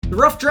The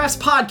Rough Drafts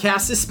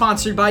podcast is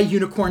sponsored by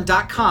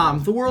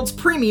Unicorn.com, the world's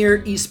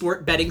premier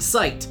esport betting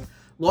site.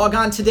 Log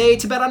on today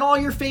to bet on all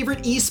your favorite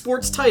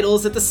esports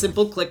titles at the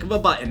simple click of a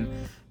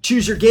button.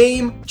 Choose your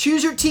game,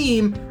 choose your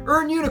team,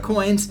 earn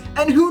unicoins,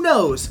 and who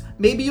knows,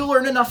 maybe you'll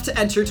earn enough to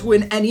enter to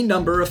win any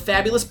number of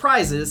fabulous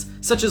prizes,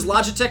 such as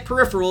Logitech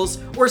peripherals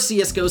or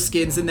CSGO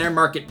skins in their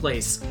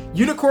marketplace.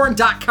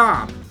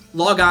 Unicorn.com.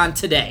 Log on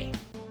today.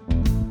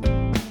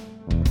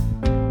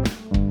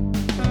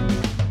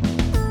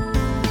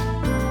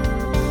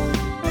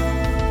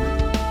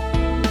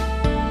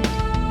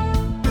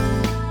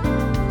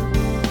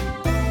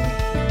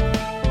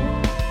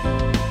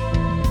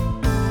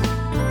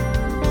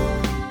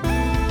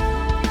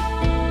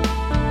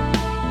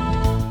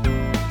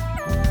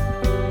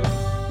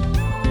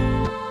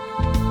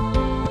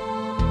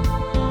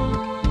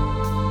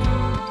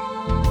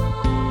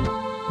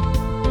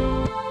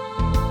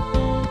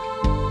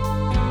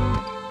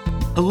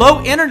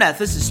 Hello, Internet.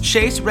 This is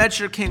Chase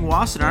Redshirt King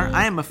Wassenaar.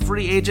 I am a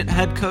free agent,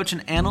 head coach,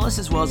 and analyst,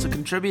 as well as a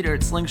contributor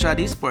at Slingshot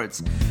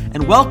Esports.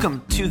 And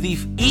welcome to the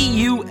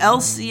EU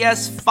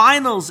LCS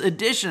Finals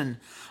edition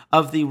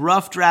of the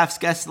Rough Drafts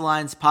Guest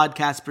Alliance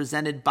podcast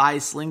presented by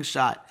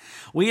Slingshot.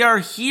 We are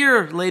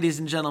here, ladies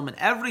and gentlemen.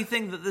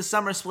 Everything that this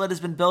summer split has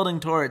been building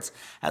towards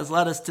has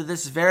led us to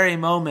this very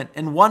moment.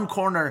 In one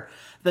corner,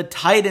 the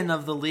titan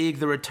of the league,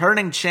 the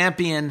returning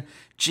champion,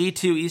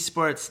 G2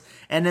 Esports,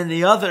 and in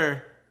the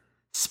other,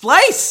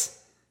 Splice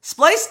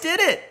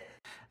did it.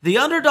 The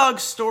underdog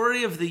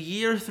story of the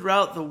year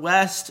throughout the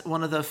West,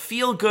 one of the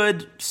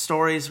feel-good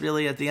stories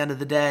really at the end of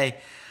the day.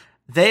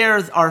 They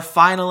are our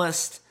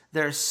finalists.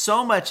 There's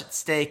so much at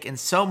stake and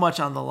so much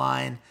on the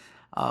line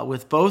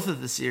with both of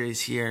the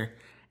series here.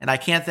 And I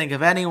can't think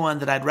of anyone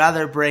that I'd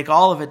rather break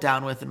all of it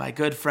down with than my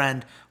good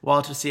friend,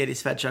 Walter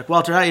Ciades-Fedchuk.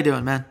 Walter, how you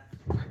doing, man?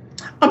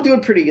 I'm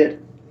doing pretty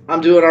good. I'm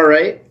doing all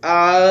right.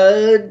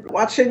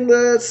 Watching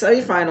the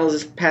semifinals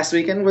this past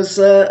weekend was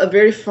a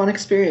very fun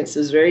experience. It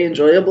was very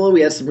enjoyable.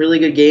 We had some really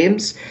good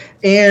games,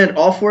 and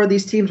all four of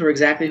these teams were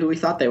exactly who we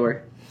thought they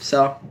were.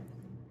 So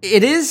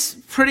it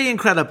is pretty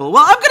incredible.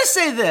 Well, I'm going to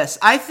say this.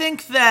 I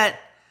think that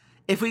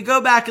if we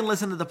go back and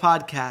listen to the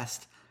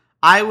podcast,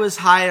 I was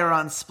higher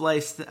on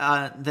Splice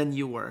than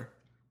you were.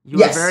 You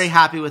were very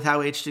happy with how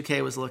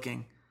H2K was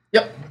looking.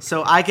 Yep.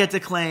 So I get to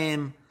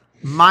claim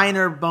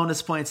minor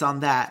bonus points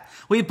on that.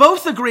 We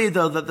both agreed,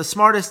 though, that the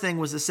smartest thing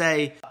was to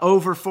say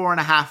over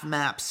 4.5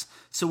 maps.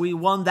 So we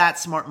won that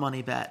smart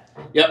money bet.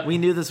 Yep. We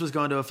knew this was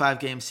going to a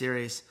 5-game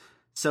series.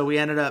 So we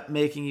ended up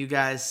making you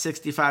guys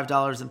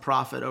 $65 in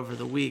profit over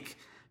the week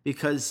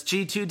because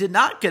G2 did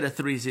not get a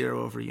 3-0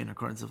 over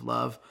Unicorns of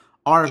Love.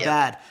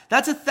 Bad.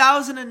 That's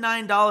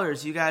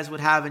 $1,009 you guys would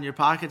have in your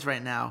pockets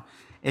right now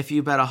if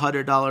you bet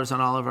 $100 on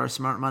all of our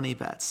smart money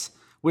bets.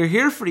 We're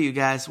here for you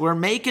guys. We're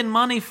making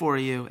money for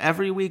you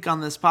every week on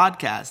this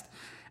podcast.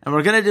 And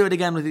we're going to do it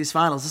again with these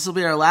finals. This will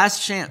be our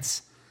last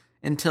chance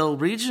until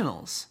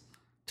regionals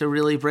to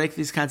really break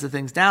these kinds of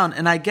things down.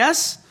 And I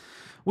guess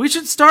we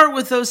should start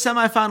with those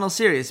semifinal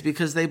series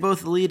because they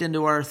both lead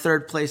into our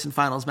third place and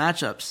finals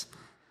matchups.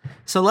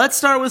 So let's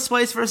start with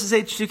Splice versus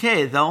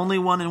H2K, the only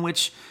one in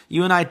which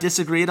you and I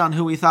disagreed on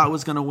who we thought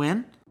was going to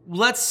win.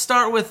 Let's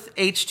start with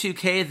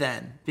H2K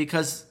then,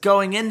 because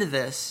going into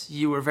this,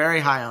 you were very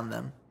high on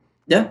them.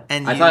 Yeah,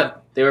 and I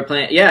thought they were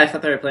playing. Yeah, I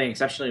thought they were playing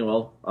exceptionally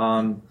well.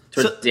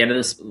 Towards the end of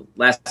this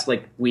last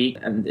week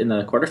and in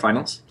the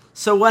quarterfinals.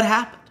 So what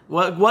happened?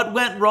 What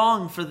went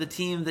wrong for the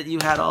team that you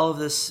had all of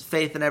this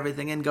faith and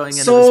everything in going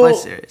into this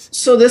Splice series?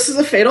 So this is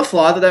a fatal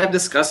flaw that I've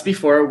discussed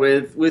before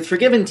with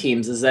Forgiven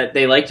teams, is that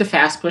they like to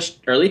fast push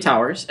early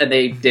towers, and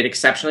they did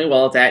exceptionally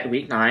well at that in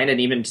week 9, and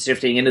even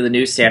shifting into the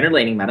new standard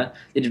laning meta.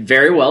 They did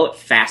very well at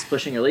fast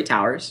pushing early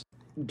towers,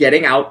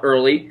 getting out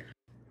early,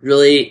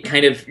 really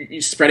kind of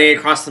spreading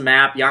across the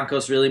map.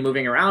 Yonkos really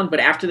moving around. But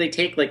after they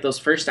take like those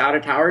first outer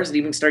towers and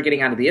even start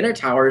getting out of the inner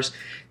towers,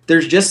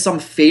 there's just some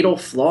fatal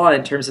flaw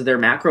in terms of their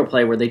macro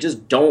play where they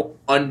just don't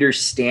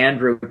understand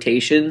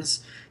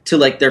rotations to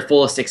like their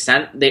fullest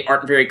extent. They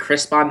aren't very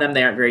crisp on them.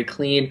 They aren't very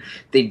clean.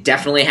 They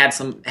definitely have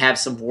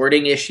some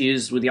warding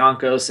issues with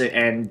Yonkos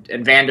and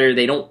Vander.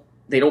 They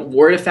don't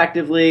ward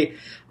effectively.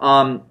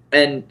 And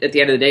at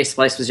the end of the day,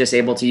 Splice was just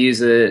able to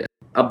use a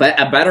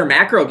better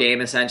macro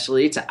game,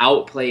 essentially, to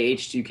outplay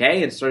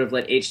H2K and sort of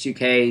let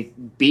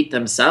H2K beat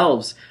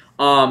themselves.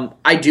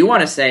 I do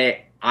want to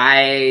say,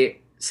 I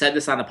said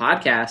this on the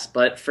podcast,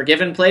 but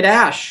Forgiven played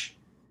Ashe.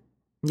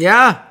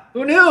 Yeah.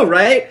 Who knew,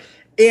 right?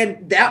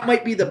 And that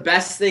might be the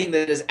best thing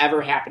that has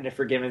ever happened to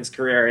Forgiven's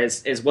career,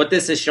 is what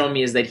this has shown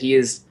me is that he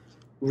is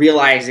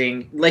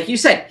realizing, like you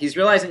said, he's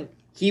realizing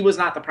he was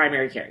not the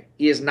primary carry.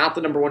 He is not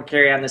the number one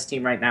carry on this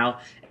team right now,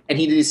 and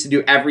he needs to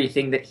do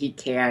everything that he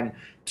can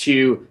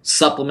to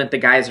supplement the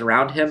guys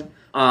around him.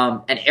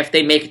 And if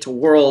they make it to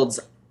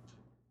Worlds,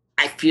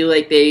 I feel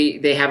like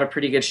they have a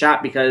pretty good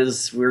shot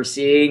because we're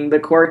seeing the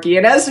Corki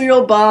and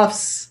Ezreal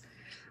buffs.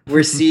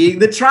 We're seeing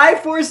the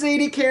Triforce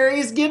AD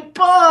carries get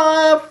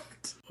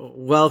buffed.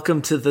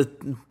 Welcome to the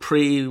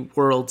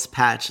pre-Worlds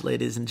patch,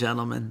 ladies and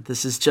gentlemen.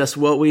 This is just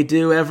what we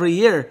do every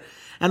year.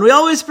 And we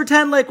always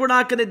pretend like we're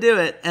not going to do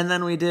it, and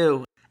then we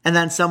do. And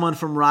then someone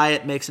from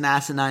Riot makes an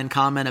asinine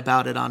comment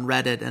about it on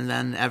Reddit, and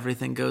then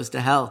everything goes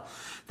to hell.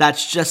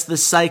 That's just the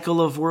cycle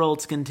of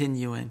worlds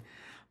continuing.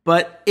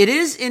 But it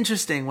is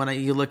interesting when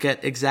you look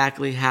at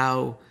exactly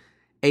how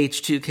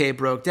H2K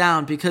broke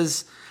down,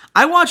 because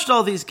I watched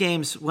all these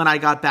games when I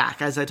got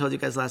back. As I told you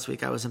guys last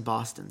week, I was in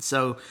Boston.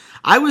 So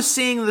I was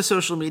seeing the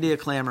social media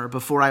clamor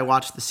before I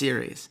watched the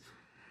series.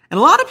 And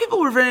a lot of people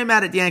were very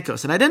mad at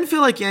Jankos, and I didn't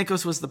feel like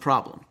Jankos was the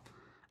problem.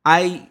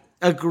 I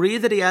agree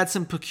that he had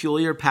some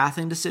peculiar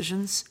pathing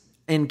decisions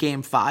in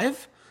Game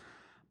 5,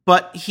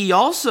 but he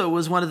also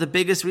was one of the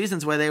biggest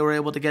reasons why they were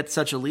able to get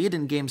such a lead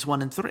in Games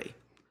 1 and 3.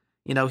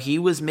 You know, he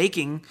was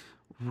making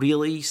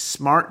really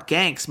smart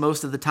ganks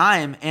most of the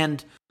time,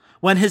 and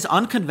when his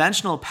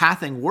unconventional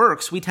pathing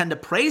works, we tend to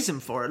praise him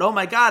for it. Oh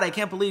my God, I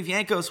can't believe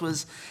Jankos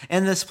was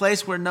in this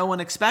place where no one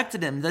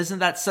expected him. Isn't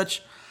that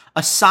such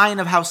a sign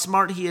of how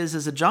smart he is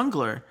as a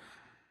jungler?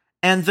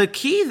 And the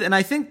key, and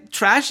I think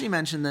Trashy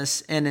mentioned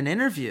this in an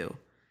interview,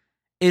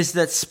 is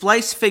that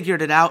Splice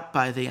figured it out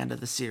by the end of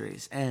the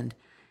series, and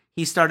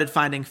he started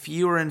finding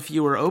fewer and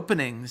fewer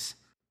openings.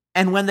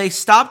 And when they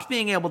stopped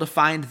being able to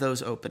find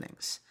those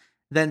openings,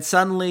 then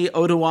suddenly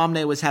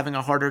Odoamne was having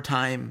a harder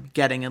time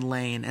getting in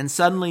lane. And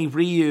suddenly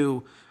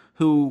Ryu,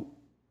 who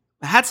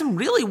had some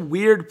really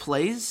weird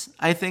plays,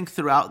 I think,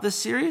 throughout this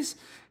series.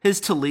 His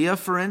Talia,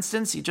 for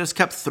instance, he just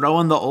kept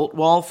throwing the ult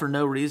wall for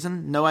no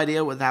reason. No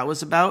idea what that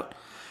was about.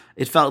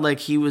 It felt like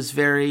he was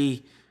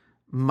very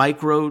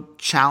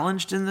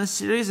micro-challenged in this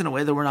series in a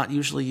way that we're not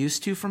usually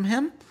used to from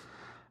him.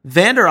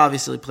 Vander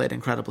obviously played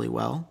incredibly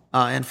well,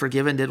 and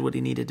Forgiven did what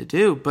he needed to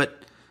do,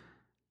 but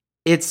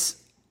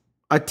it's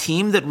a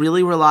team that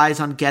really relies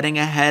on getting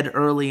ahead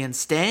early and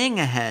staying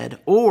ahead,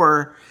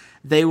 or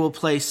they will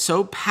play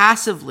so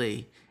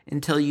passively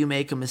until you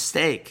make a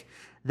mistake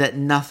that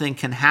nothing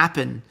can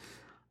happen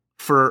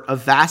for a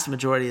vast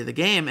majority of the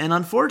game. And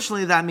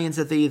unfortunately, that means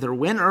that they either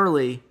win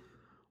early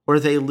or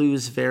they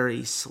lose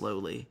very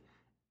slowly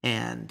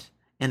and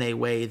in a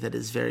way that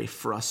is very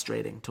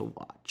frustrating to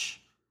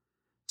watch.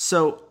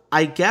 So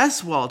I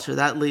guess, Walter,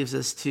 that leaves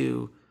us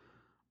to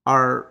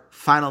our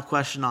final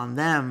question on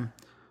them.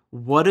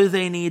 What do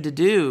they need to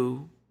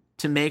do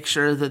to make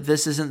sure that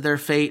this isn't their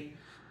fate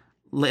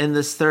in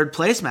this third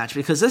place match?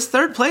 Because this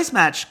third place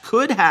match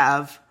could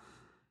have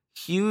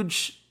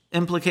huge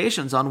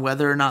implications on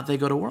whether or not they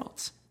go to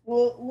Worlds.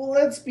 Well,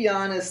 let's be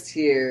honest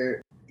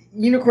here.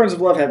 Unicorns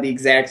of Love have the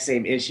exact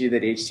same issue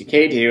that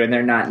H2K do, and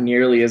they're not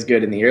nearly as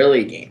good in the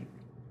early game.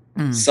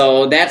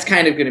 So that's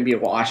kind of going to be a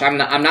wash. I'm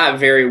not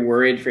very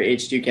worried for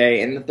H2K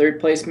in the third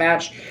place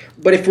match,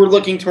 but if we're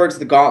looking towards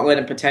the Gauntlet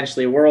and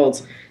potentially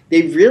Worlds,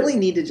 they really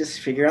need to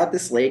just figure out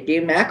this late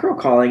game macro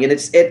calling, and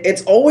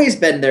it's always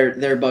been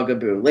their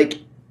bugaboo. Like,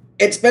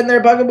 it's been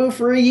their bugaboo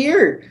for a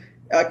year.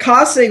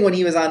 Kosing, when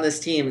he was on this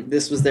team,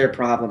 this was their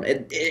problem.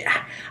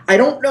 I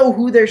don't know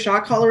who their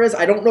shot caller is.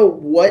 I don't know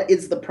what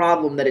is the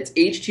problem that it's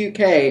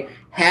H2K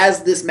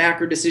has this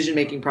macro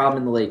decision-making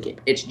problem in the late game.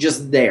 It's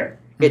just there.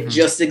 It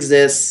just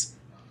exists.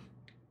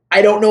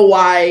 I don't know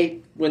why.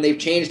 When they've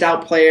changed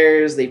out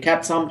players, they've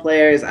kept some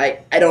players.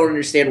 I don't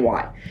understand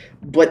why.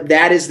 But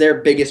that is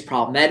their biggest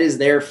problem. That is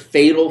their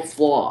fatal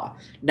flaw.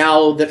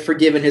 Now that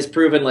Forgiven has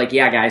proven, like,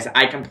 yeah, guys,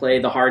 I can play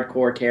the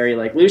hardcore carry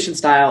like Lucian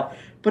style,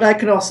 but I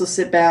can also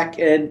sit back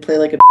and play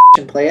like a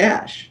and play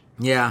Ashe.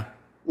 Yeah.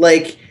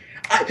 Like,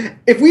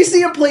 if we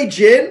see him play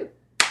Jhin,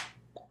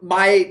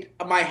 my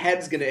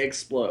head's gonna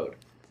explode.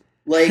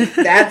 Like,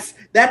 that's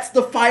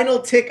the final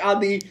tick on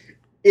the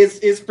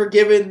is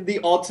Forgiven the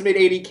ultimate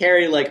AD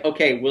carry. Like,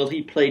 okay, will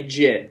he play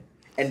Jhin?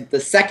 And the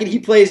second he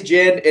plays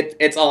Jhin,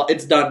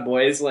 it's done,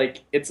 boys.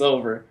 Like, it's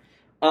over.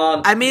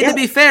 To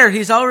be fair,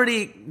 he's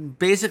already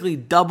basically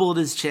doubled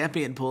his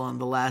champion pool in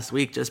the last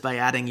week just by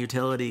adding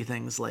utility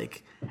things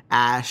like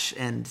Ashe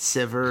and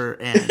Sivir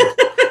and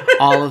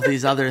all of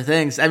these other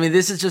things. I mean,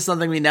 this is just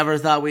something we never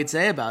thought we'd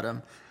say about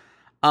him.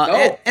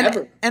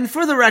 Ever. And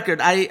for the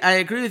record, I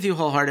agree with you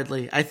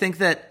wholeheartedly. I think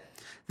that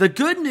the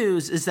good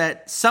news is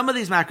that some of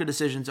these macro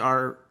decisions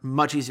are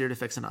much easier to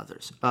fix than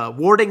others.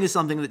 Warding is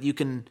something that you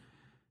can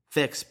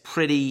fix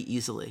pretty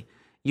easily.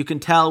 You can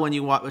tell when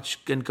you watch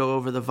and go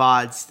over the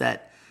VODs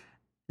that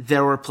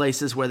there were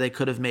places where they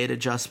could have made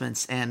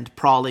adjustments, and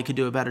Prawley could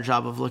do a better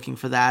job of looking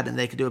for that, and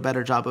they could do a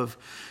better job of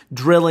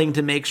drilling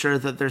to make sure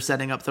that they're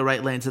setting up the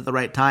right lanes at the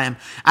right time.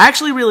 I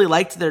actually really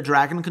liked their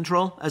dragon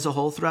control as a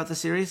whole throughout the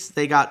series.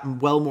 They got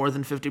well more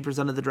than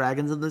 50% of the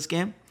dragons in this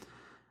game.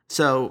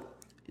 So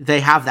they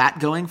have that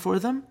going for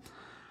them.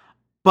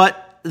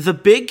 But the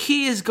big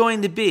key is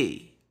going to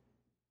be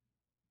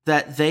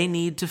that they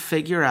need to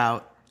figure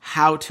out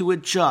how to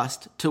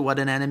adjust to what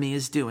an enemy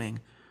is doing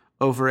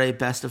over a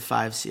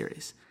best-of-5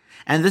 series.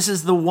 And this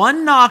is the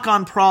one knock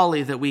on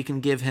Prawley that we can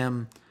give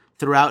him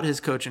throughout his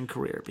coaching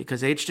career,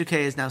 because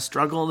H2K has now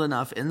struggled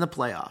enough in the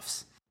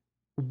playoffs.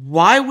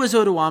 Why was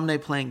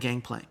Odoamne playing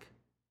Gangplank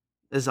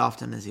as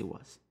often as he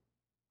was?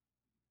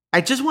 I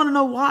just want to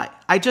know why.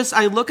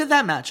 I look at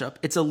that matchup.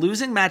 It's a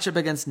losing matchup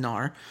against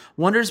Gnar.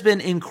 Wonder's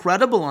been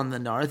incredible on the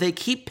Gnar. They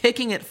keep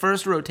picking it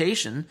first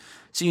rotation,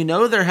 so you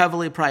know they're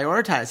heavily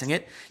prioritizing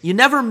it. You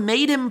never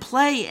made him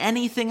play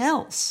anything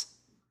else.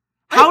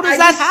 How does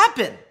that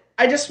happen?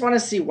 I just want to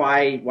see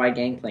why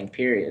Gangplank,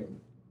 period.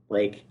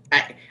 Like,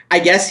 I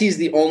guess he's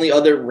the only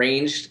other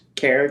ranged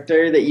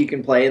character that you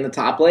can play in the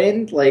top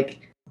lane.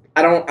 Like,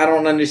 I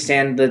don't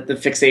understand the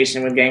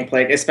fixation with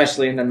Gangplank,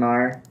 especially in the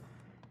Gnar.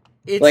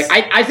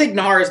 I think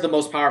Gnar is the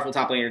most powerful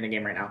top laner in the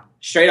game right now.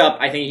 Straight up,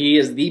 I think he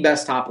is the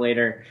best top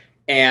laner,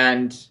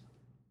 and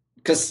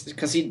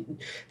because he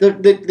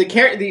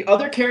the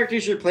other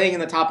characters you're playing in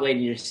the top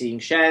lane, you're seeing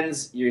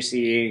Shen's, you're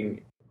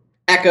seeing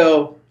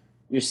Echo,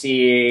 you're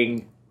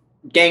seeing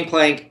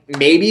Gangplank,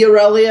 maybe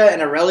Aurelia,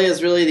 and Aurelia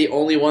is really the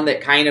only one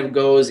that kind of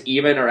goes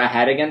even or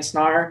ahead against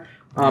Gnar,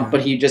 but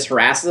he just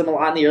harasses him a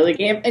lot in the early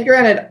game. And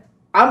granted,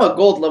 I'm a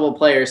gold level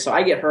player, so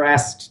I get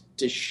harassed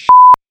to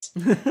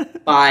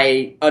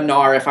by a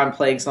Gnar if I'm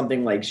playing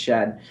something like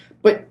Shen.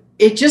 But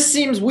it just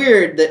seems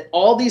weird that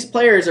all these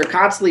players are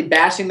constantly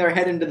bashing their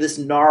head into this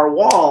Gnar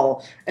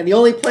wall, and the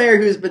only player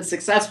who's been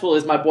successful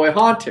is my boy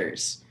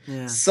Haunters.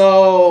 Yeah.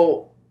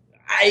 So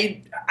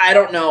I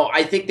don't know.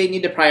 I think they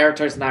need to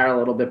prioritize Gnar a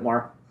little bit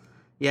more.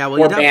 Yeah,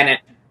 well, or ban it.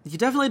 You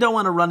definitely don't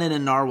want to run in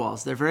Gnar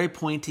walls. They're very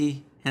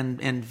pointy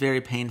and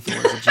very painful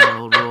as a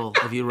general rule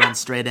if you run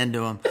straight into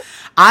them.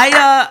 And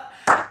at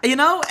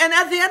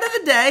the end of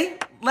the day,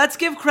 let's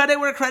give credit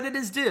where credit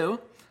is due.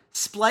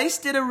 Splice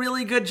did a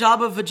really good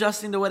job of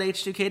adjusting to what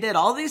H2K did.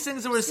 All these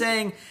things that we're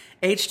saying,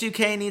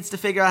 H2K needs to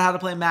figure out how to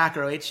play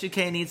macro.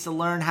 H2K needs to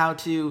learn how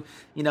to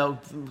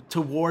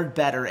ward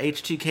better.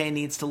 H2K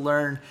needs to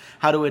learn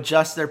how to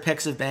adjust their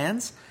picks of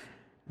bans.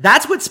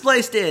 That's what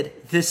Splice did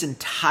this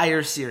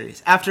entire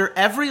series. After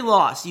every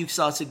loss, you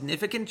saw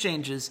significant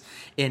changes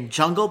in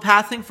jungle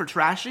pathing for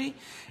Trashy,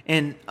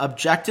 in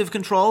objective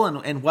control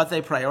and what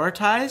they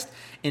prioritized,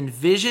 in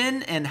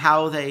vision and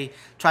how they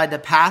tried to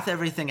path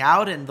everything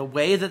out, and the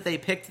way that they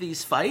picked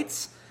these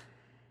fights.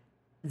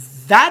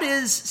 That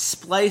is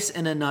Splice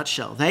in a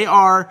nutshell. They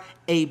are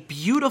a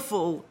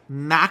beautiful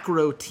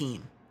macro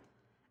team.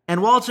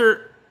 And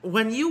Walter,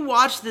 when you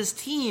watch this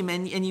team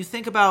and you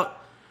think about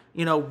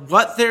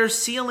what their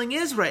ceiling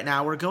is right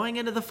now, we're going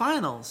into the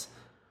finals.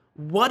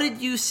 What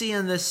did you see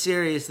in this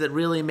series that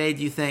really made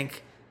you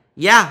think,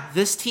 yeah,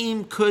 this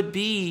team could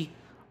be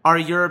our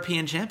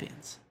European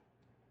champions?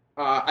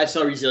 I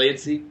saw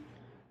resiliency.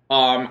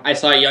 I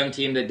saw a young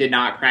team that did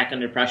not crack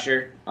under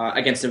pressure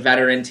against a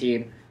veteran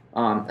team,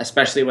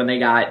 especially when they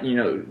got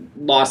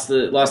lost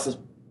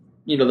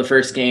the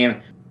first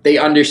game. They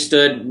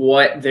understood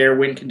what their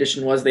win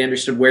condition was. They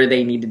understood where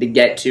they needed to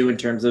get to in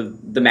terms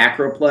of the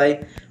macro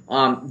play.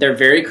 They're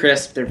very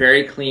crisp. They're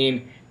very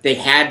clean. They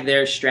had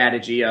their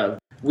strategy of,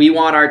 we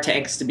want our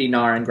tanks to be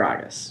Gnar and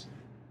Gragas.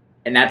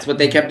 And that's what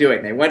they kept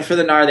doing. They went for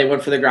the Gnar, they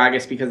went for the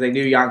Gragas because they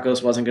knew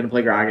Jankos wasn't going to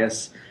play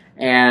Gragas.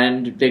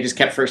 And they just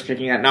kept first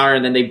picking that Gnar,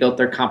 and then they built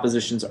their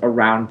compositions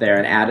around there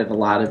and added a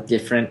lot of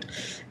different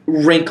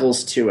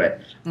wrinkles to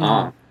it.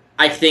 Mm-hmm.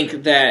 I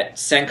think that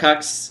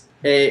Senkux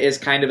is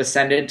kind of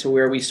ascended to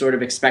where we sort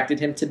of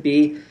expected him to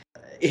be.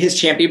 His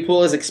champion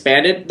pool has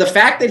expanded. The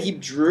fact that he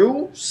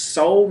drew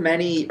so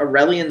many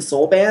Aurelian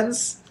soul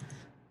bans,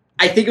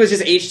 I think it was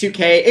just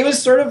H2K. It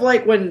was sort of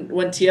like when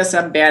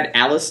TSM banned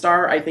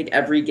Alistar, I think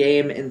every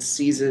game in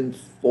Season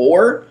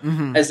 4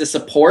 as a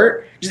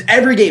support. Just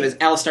every game is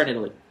Alistar in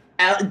Italy.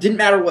 It didn't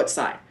matter what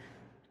side.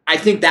 I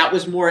think that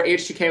was more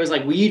H2K was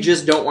like, we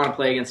just don't want to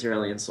play against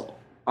Aurelian Soul.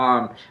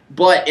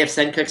 But if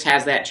Senkux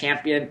has that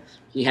champion,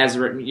 he has,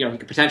 he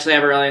could potentially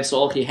have Aurelian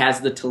Soul. He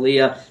has the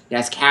Talia. He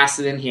has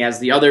Kassadin. He has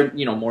the other,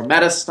 more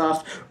meta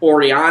stuff.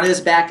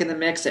 Orianna's back in the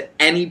mix at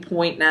any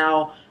point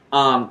now.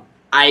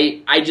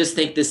 I just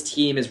think this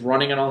team is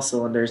running on all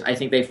cylinders. I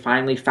think they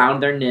finally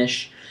found their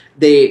niche.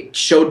 They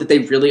showed that they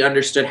really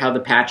understood how the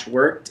patch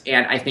worked,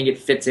 and I think it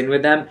fits in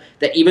with them.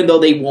 That even though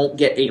they won't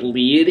get a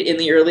lead in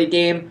the early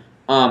game,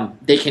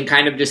 they can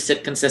kind of just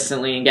sit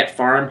consistently and get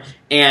farm.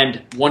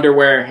 And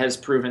Wonderwear has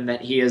proven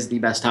that he is the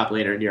best top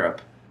laner in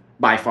Europe.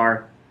 By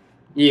far.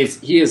 He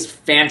is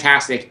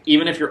fantastic.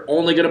 Even if you're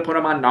only going to put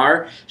him on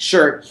Gnar,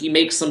 sure, he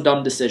makes some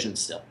dumb decisions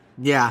still.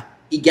 Yeah.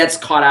 He gets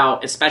caught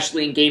out,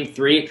 especially in Game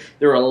 3.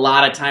 There were a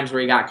lot of times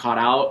where he got caught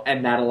out,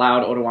 and that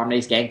allowed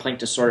Odoamne's Gangplank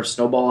to sort of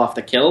snowball off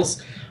the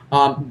kills.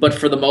 But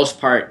for the most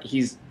part,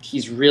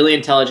 he's really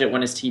intelligent when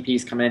his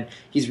TPs come in.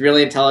 He's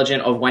really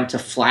intelligent of when to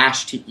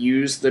flash to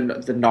use the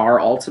Gnar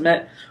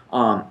ultimate.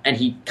 And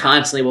he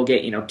constantly will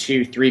get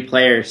 2-3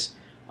 players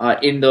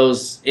in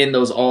those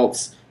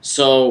ults.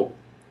 So,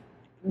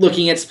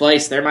 looking at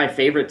Splice, they're my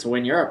favorite to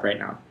win Europe right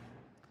now.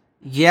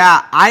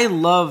 Yeah, I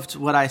loved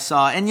what I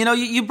saw. And,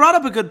 you brought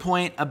up a good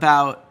point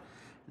about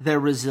their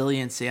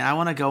resiliency. And I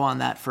want to go on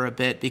that for a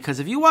bit, because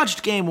if you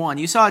watched Game 1,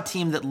 you saw a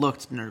team that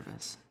looked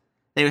nervous.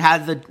 They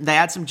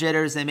had some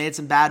jitters. They made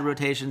some bad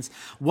rotations.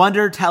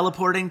 Wonder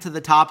teleporting to the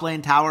top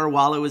lane tower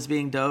while it was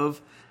being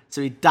dove.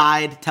 So he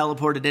died,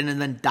 teleported in,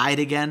 and then died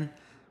again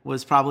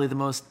was probably the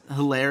most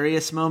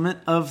hilarious moment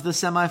of the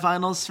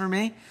semifinals for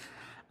me.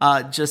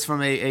 Just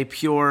from a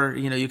pure,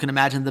 you can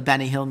imagine the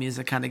Benny Hill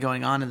music kind of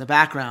going on in the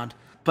background.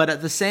 But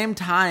at the same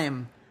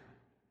time,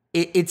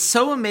 it's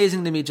so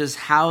amazing to me just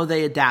how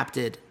they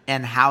adapted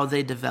and how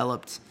they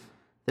developed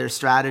their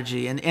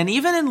strategy. And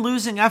even in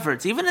losing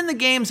efforts, even in the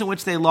games in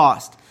which they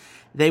lost,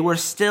 they were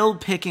still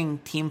picking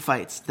team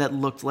fights that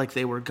looked like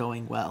they were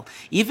going well.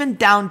 Even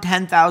down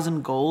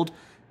 10,000 gold,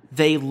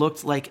 they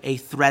looked like a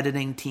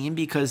threatening team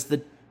because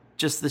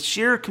the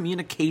sheer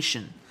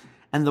communication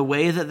and the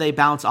way that they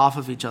bounce off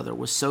of each other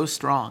was so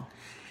strong.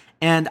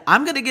 And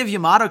I'm going to give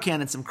Yamato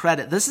Cannon some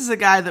credit. This is a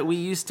guy that we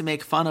used to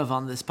make fun of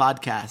on this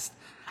podcast.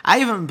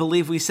 I even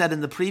believe we said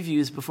in the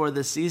previews before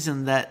this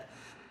season that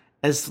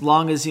as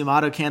long as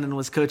Yamato Cannon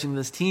was coaching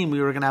this team,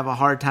 we were going to have a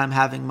hard time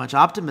having much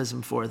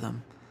optimism for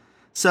them.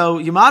 So,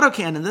 Yamato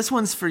Cannon, this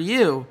one's for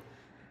you.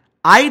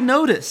 I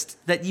noticed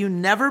that you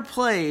never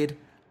played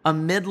a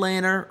mid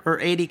laner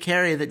or AD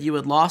carry that you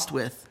had lost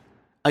with.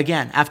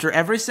 Again, after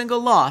every single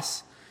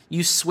loss,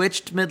 you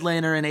switched mid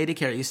laner and AD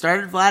carry. You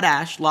started Vlad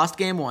Ashe, lost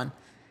game 1.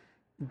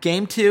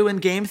 Game 2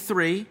 and game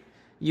 3,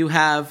 you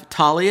have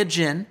Talia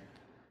Jhin.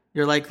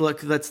 You're like,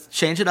 look, let's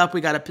change it up.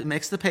 We got to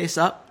mix the pace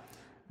up.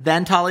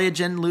 Then Talia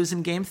Jhin lose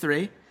in game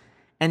 3.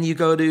 And you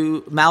go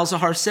to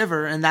Malzahar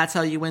Sivir, and that's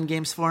how you win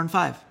games 4 and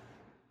 5.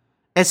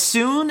 As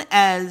soon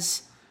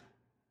as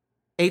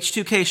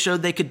H2K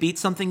showed they could beat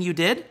something you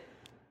did,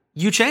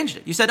 you changed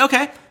it. You said,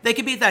 okay, they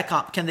could beat that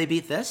comp. Can they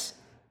beat this?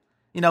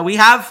 We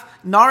have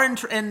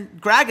Gnar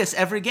and Gragas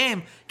every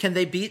game. Can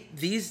they beat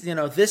these,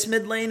 this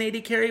mid lane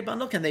AD carry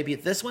bundle? Can they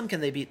beat this one?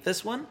 Can they beat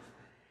this one?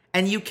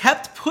 And you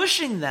kept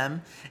pushing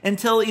them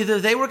until either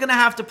they were going to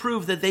have to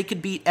prove that they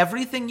could beat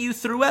everything you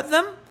threw at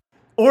them,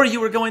 or you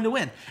were going to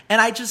win.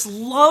 And I just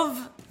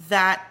love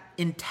that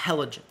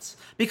intelligence.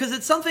 Because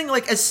it's something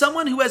like, as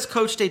someone who has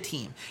coached a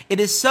team, it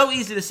is so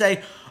easy to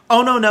say,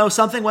 oh, no,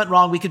 something went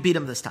wrong. We could beat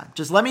them this time.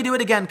 Just let me do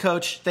it again,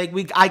 coach.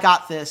 I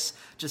got this.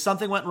 Just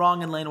something went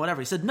wrong in lane,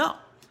 whatever. He said, no,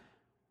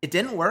 it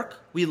didn't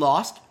work. We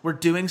lost. We're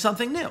doing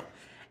something new.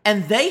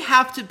 And they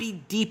have to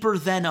be deeper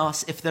than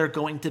us if they're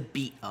going to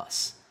beat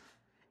us.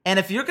 And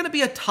if you're going to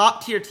be a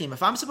top tier team,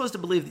 if I'm supposed to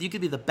believe that you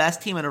could be the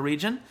best team in a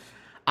region,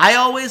 I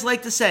always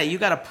like to say you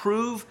got to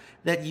prove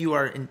that you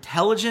are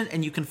intelligent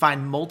and you can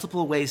find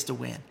multiple ways to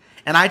win.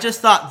 And I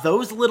just thought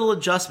those little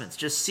adjustments,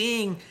 just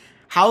seeing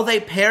how they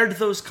paired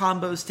those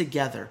combos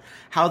together,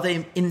 how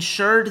they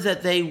ensured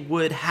that they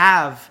would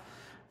have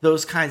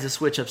those kinds of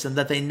switch-ups and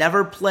that they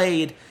never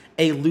played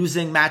a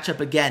losing matchup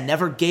again,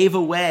 never gave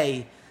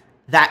away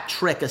that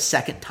trick a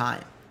second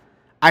time.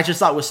 I just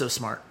thought was so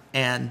smart,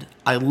 and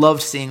I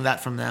loved seeing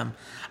that from them.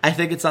 I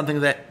think it's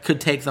something that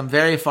could take them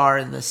very far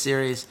in this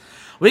series.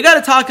 We got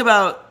to talk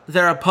about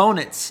their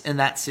opponents in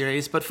that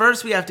series, but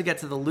first we have to get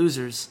to the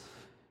losers.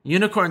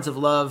 Unicorns of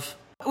Love.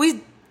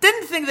 We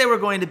didn't think they were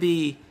going to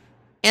be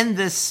in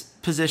this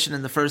position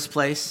in the first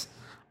place.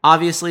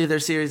 Obviously, their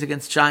series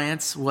against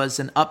Giants was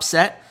an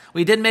upset.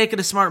 We did make it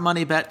a smart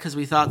money bet because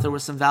we thought there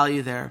was some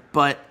value there.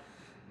 But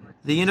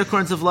the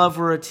Unicorns of Love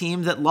were a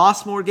team that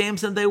lost more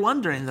games than they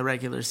won during the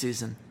regular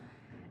season.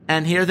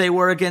 And here they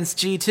were against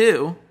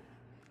G2.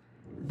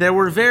 There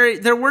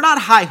were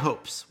not high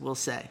hopes, we'll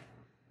say.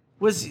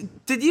 Was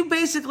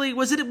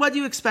it what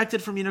you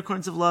expected from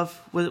Unicorns of Love?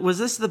 Was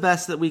this the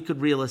best that we could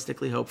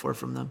realistically hope for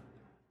from them?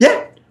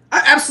 Yeah,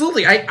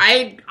 absolutely.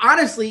 I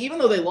honestly, even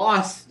though they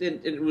lost,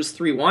 it was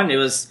 3-1, it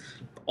was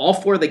all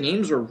 4 of the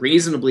games were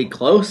reasonably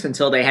close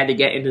until they had to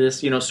get into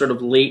this, sort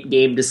of late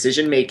game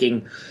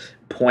decision-making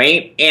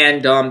point,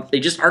 and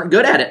they just aren't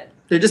good at it.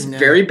 They're just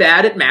very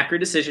bad at macro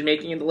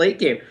decision-making in the late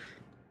game.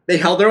 They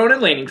held their own in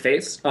laning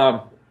phase.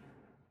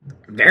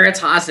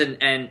 Veritas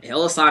and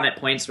Hilisan at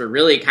points were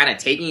really kind of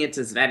taking it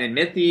to Sven and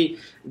Mithi.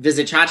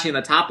 Vizichachi in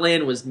the top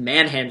lane was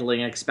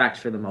manhandling Expect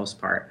for the most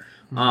part.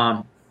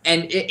 And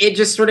it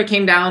just sort of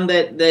came down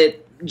that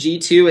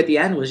G2 at the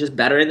end was just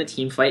better in the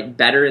team fight,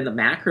 better in the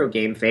macro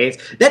game phase.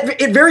 That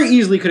it very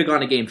easily could have gone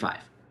to game 5.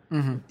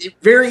 Mm-hmm. It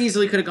very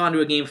easily could have gone to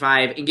a game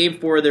 5. In game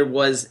 4, there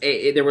was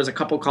a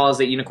couple calls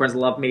that Unicorns of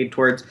Love made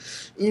towards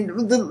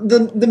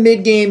the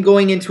mid game,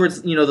 going in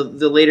towards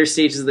the later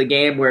stages of the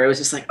game, where it was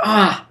just like,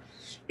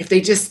 if they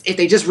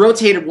just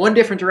rotated one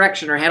different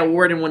direction or had a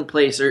ward in one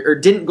place or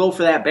didn't go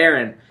for that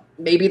Baron,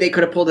 maybe they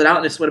could have pulled it out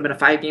and this would have been a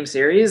 5-game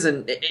series.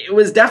 And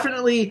it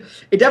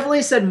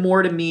definitely said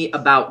more to me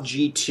about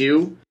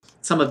G2,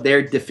 some of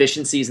their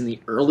deficiencies in the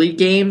early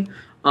game,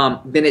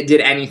 than it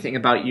did anything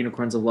about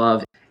Unicorns of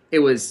Love. It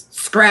was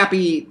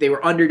scrappy. They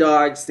were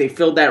underdogs. They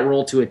filled that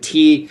role to a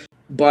T,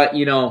 but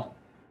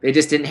they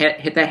just didn't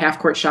hit that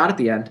half-court shot at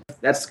the end.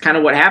 That's kind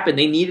of what happened.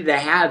 They needed to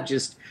have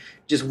just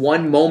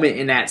one moment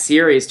in that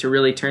series to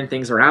really turn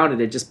things around,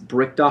 and it just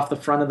bricked off the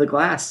front of the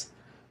glass.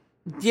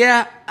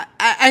 Yeah,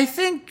 I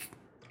think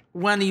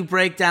when you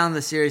break down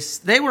the series,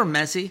 they were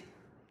messy,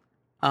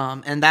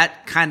 and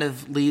that kind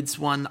of leads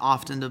one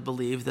often to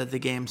believe that the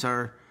games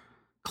are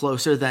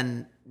closer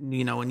than,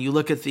 when you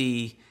look at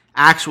the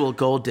actual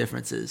goal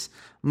differences.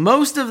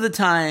 Most of the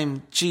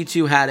time,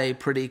 G2 had a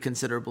pretty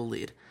considerable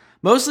lead.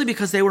 mostly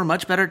because they were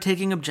much better at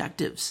taking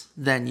objectives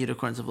than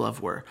Unicorns of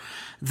Love were.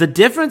 The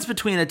difference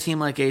between a team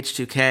like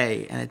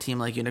H2K and a team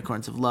like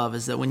Unicorns of Love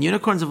is that when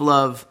Unicorns of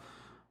Love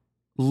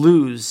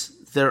lose,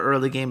 their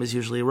early game is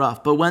usually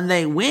rough. But when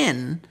they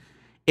win,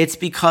 it's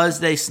because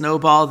they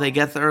snowball, they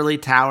get the early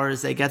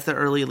towers, they get the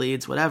early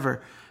leads,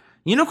 whatever.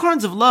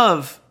 Unicorns of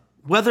Love,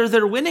 whether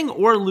they're winning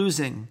or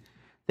losing,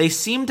 they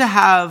seem to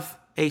have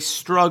a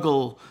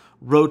struggle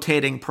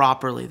rotating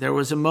properly. There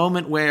was a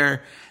moment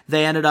where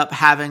they ended up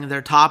having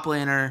their top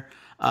laner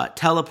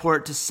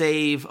teleport to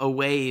save a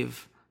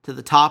wave to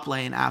the top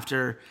lane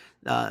after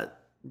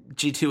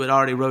G2 had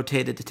already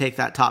rotated to take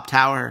that top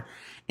tower,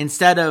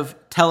 instead of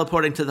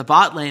teleporting to the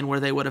bot lane where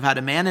they would have had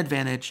a man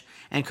advantage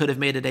and could have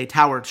made it a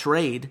tower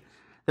trade.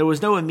 There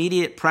was no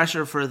immediate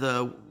pressure for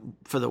the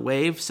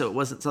wave, so it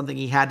wasn't something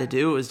he had to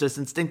do. It was just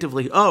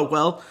instinctively, oh,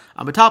 well,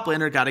 I'm a top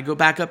laner, got to go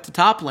back up to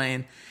top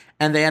lane.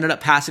 And they ended up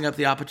passing up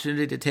the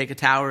opportunity to take a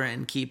tower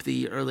and keep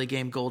the early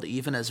game gold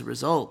even as a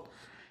result.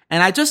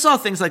 And I just saw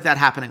things like that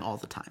happening all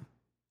the time.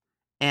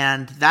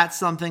 And that's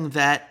something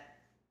that,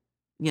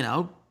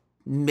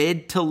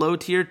 mid to low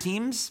tier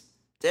teams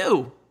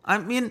do. I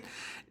mean,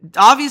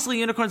 obviously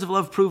Unicorns of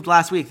Love proved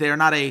last week they are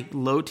not a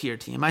low tier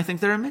team. I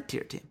think they're a mid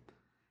tier team.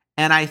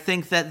 And I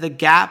think that the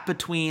gap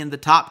between the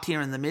top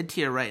tier and the mid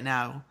tier right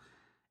now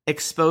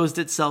exposed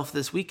itself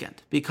this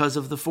weekend because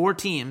of the 4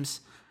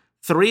 teams.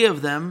 3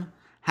 of them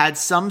had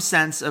some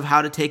sense of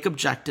how to take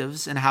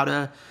objectives and how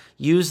to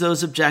use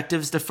those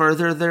objectives to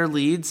further their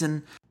leads,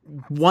 and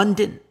 1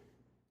 didn't.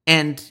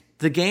 And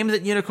the game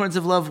that Unicorns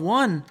of Love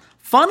won,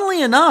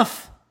 funnily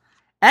enough,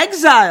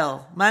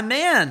 Exile, my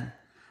man,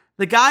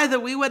 the guy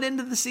that we went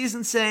into the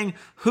season saying,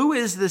 who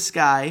is this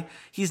guy?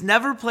 He's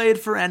never played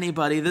for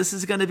anybody. This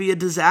is going to be a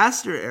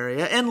disaster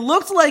area, and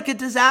looked like a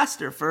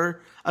disaster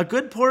for a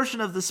good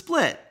portion of the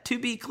split, to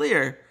be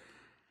clear,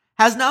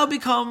 has now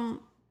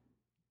become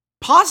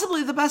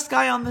possibly the best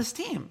guy on this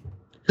team.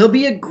 He'll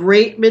be a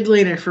great mid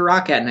laner for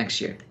Roccat next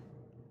year.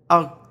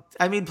 Oh,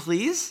 I mean,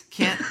 please?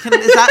 Can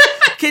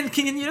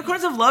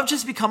Unicorns of Love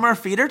just become our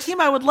feeder team?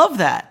 I would love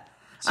that.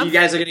 So you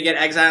guys are going to get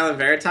Exile and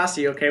Veritas?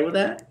 Are you okay with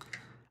that?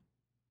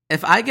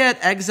 If I get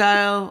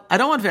Exile, I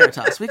don't want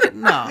Veritas.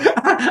 No.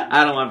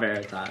 I don't want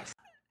Veritas.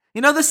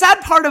 The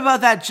sad part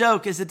about that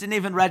joke is it didn't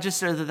even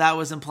register that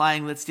was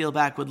implying that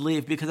Steelback would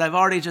leave, because I've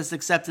already just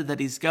accepted that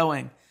he's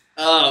going.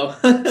 Oh.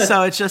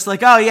 So it's just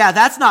like, oh yeah,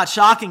 that's not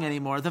shocking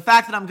anymore. The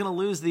fact that I'm going to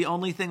lose the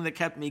only thing that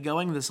kept me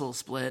going this whole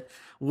split,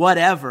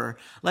 whatever.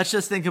 Let's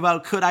just think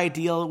about, could I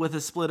deal with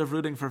a split of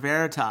rooting for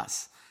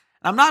Veritas?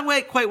 I'm not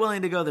quite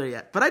willing to go there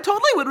yet, but I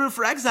totally would root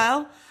for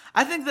Exile.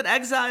 I think that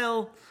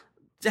Exile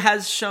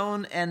has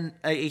shown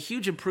a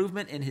huge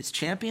improvement in his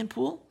champion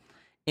pool,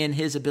 in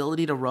his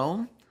ability to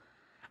roam.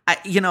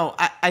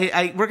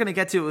 We're going to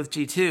get to it with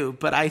G2,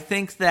 but I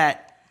think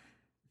that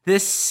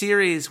this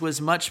series was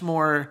much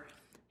more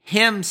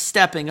him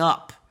stepping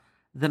up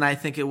than I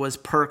think it was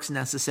Perks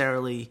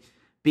necessarily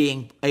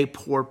being a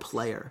poor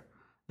player,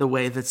 the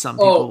way that some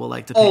people will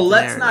like to paint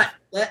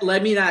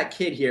let me not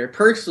kid here.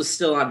 Perks was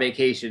still on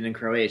vacation in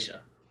Croatia.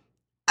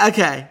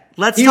 Okay,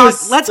 let's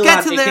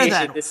get to there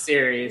then. This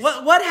series.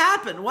 What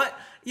happened?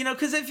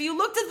 Because if you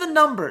looked at the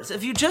numbers,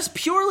 if you just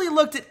purely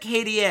looked at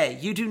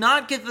KDA, you do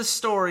not get the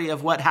story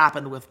of what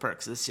happened with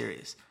Perks this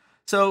series.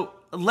 So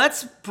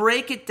let's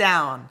break it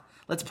down.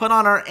 Let's put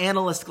on our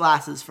analyst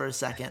glasses for a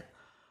second.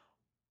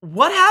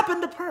 What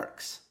happened to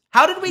Perks?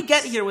 How did we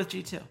get here with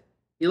G2?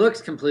 He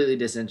looked completely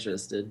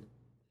disinterested.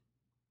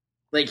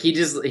 Like he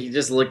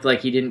just looked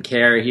like he didn't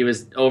care. He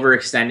was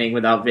overextending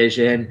without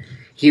vision.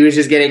 He was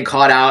just getting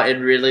caught out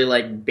in really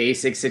like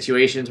basic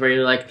situations where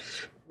you're like,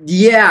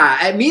 yeah,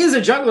 and me as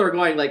a jungler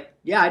going like,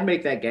 yeah, I'd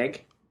make that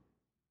gank.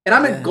 And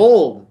I'm at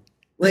gold.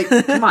 Like,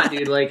 come on,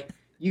 dude. Like,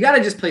 you got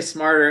to just play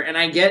smarter. And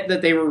I get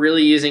that they were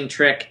really using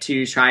Trick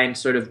to try and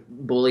sort of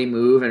bully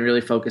move and really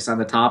focus on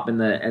the top and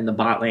the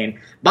bot lane.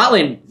 Bot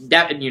lane,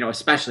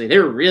 especially, they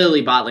were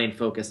really bot lane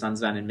focused on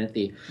Zen and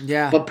Mithy.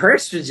 Yeah. But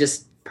Perks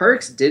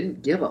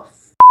didn't give a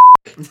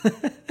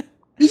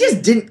he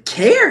just didn't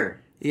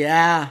care.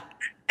 Yeah.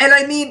 And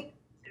I mean,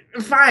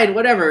 fine,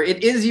 whatever.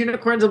 It is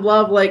Unicorns of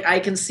Love. Like, I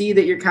can see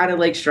that you're kind of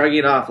like shrugging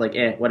it off. Like,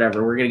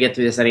 whatever. We're going to get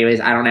through this anyways.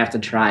 I don't have to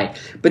try.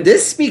 But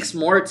this speaks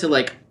more to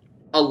like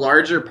a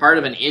larger part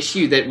of an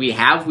issue that we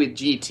have with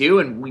G2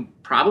 and we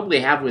probably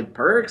have with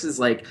Perks is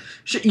like,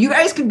 you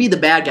guys can be the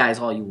bad guys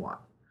all you want.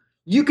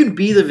 You can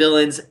be the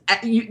villains.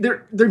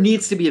 There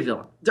needs to be a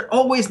villain. There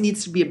always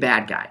needs to be a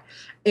bad guy.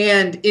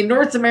 And in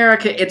North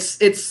America,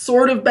 it's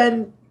sort of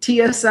been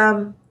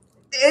TSM.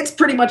 It's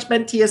pretty much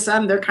been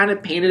TSM. They're kind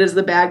of painted as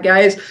the bad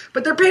guys,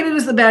 but they're painted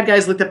as the bad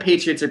guys like the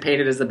Patriots are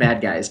painted as the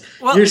bad guys.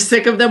 Well, you're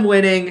sick of them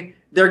winning.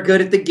 They're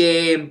good at the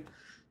game.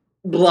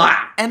 Blah.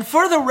 And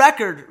for the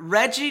record,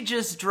 Reggie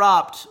just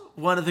dropped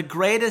one of the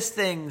greatest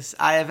things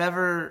I have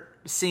ever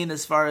seen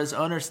as far as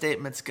owner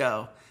statements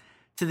go,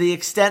 to the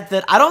extent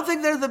that I don't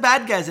think they're the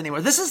bad guys anymore.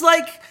 This is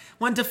like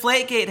when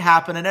Deflategate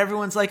happened and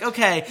everyone's like,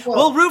 okay,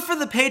 we'll root for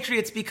the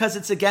Patriots because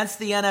it's against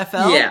the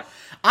NFL. Yeah.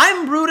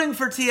 I'm rooting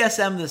for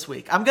TSM this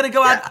week. I'm going to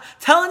go out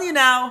telling you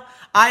now,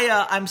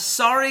 I'm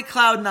sorry,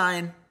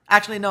 Cloud9.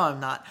 Actually, no, I'm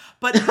not.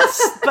 But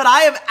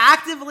I am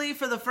actively,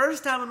 for the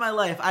first time in my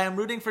life, I am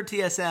rooting for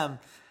TSM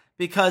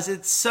because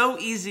it's so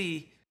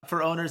easy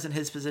for owners in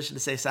his position to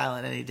stay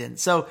silent, and he didn't.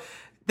 So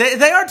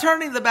they are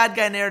turning the bad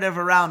guy narrative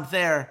around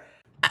there.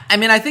 I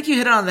mean, I think you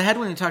hit it on the head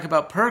when you talk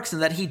about Perks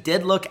and that he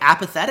did look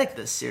apathetic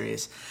this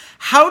series.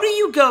 How do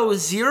you go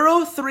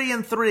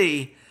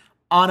 0-3-3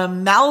 on a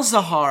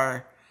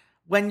Malzahar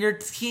when your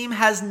team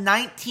has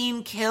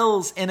 19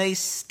 kills in a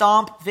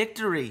stomp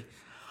victory?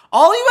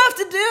 All you have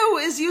to do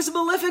is use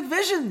Malefic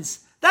Visions.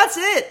 That's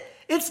it.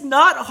 It's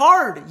not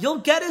hard. You'll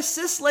get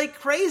assists like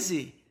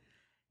crazy.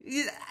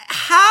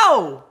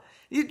 How?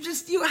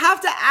 You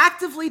have to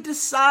actively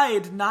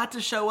decide not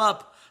to show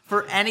up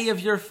for any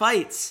of your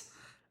fights.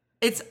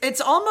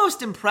 It's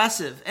almost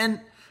impressive.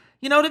 And,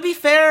 to be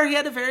fair, he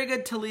had a very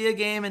good Talia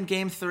game in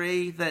Game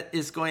 3 that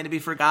is going to be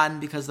forgotten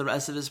because the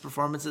rest of his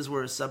performances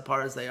were as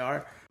subpar as they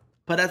are.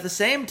 But at the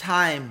same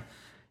time,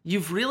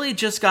 you've really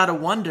just got to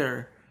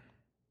wonder,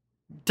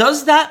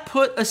 does that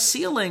put a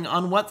ceiling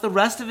on what the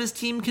rest of his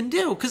team can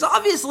do? Because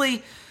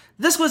obviously,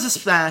 this was a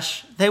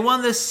smash. They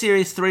won this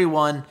series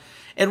 3-1.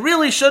 It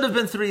really should have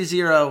been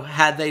 3-0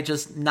 had they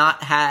just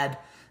not had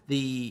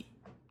the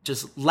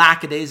just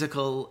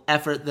lackadaisical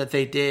effort that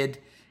they did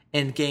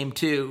in Game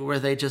 2, where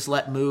they just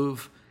let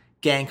Move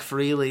gank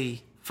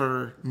freely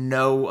for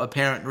no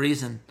apparent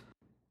reason.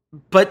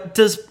 But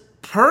does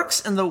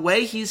Perks and the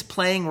way he's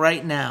playing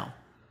right now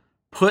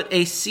put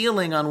a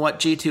ceiling on what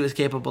G2 is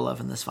capable of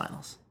in this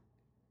finals?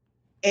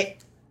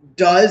 It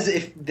does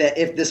if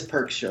this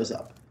Perks shows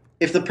up.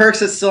 If the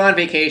Perks is still on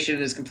vacation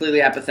and is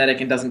completely apathetic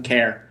and doesn't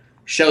care,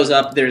 shows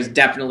up, there's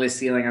definitely a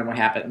ceiling on what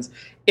happens.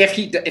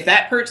 If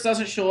that Perks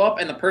doesn't show up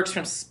and the Perks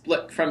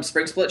from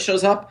Spring Split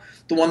shows up,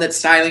 the one that's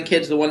styling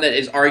kids, the one that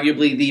is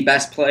arguably the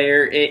best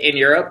player in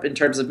Europe in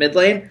terms of mid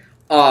lane,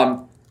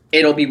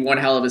 it'll be one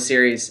hell of a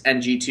series,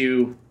 and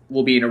G2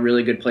 will be in a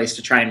really good place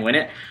to try and win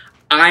it.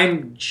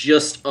 I'm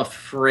just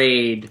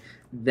afraid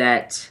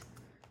that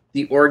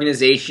the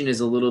organization is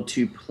a little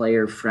too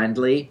player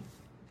friendly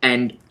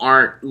and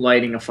aren't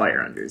lighting a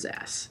fire under his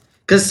ass.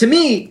 Because to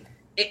me,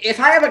 if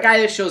I have a guy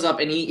that shows up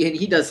and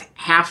he does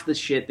half the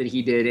shit that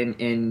he did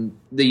in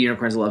the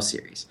Unicorns Love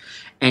series,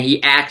 and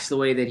he acts the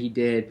way that he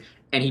did,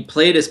 and he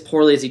played as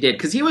poorly as he did,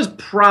 because he was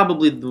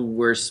probably the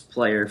worst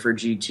player for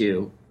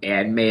G2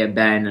 and may have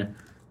been,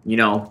 he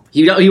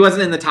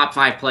wasn't in the top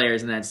 5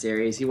 players in that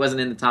series. He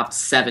wasn't in the top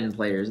 7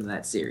 players in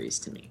that series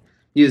to me.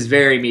 He was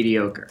very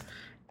mediocre.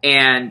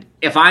 And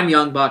if I'm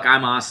Young Buck,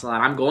 I'm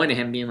Ocelot, I'm going to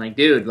him being like,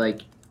 dude,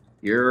 like,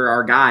 you're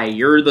our guy.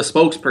 You're the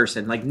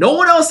spokesperson. Like, no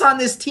one else on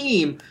this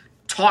team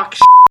talk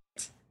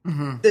shit.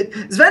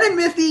 Mm-hmm. Sven and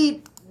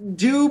Mithy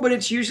do, but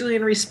it's usually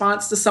in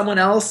response to someone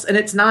else, and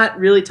it's not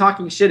really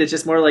talking shit. It's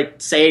just more like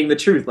saying the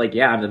truth. Like,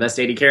 yeah, I'm the best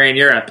AD carry in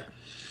Europe.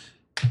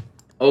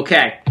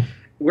 Okay.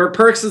 Where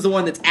Perks is the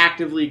one that's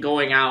actively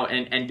going out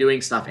and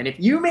doing stuff. And if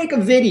you make a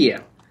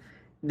video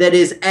that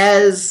is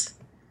as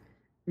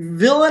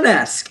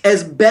villainesque,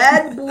 as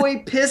Bad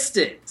Boy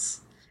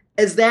Pistons,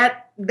 as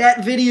that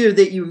video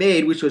that you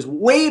made, which was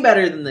way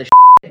better than the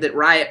shit that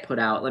Riot put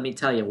out, let me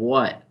tell you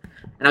what.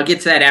 And I'll get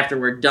to that after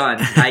we're done.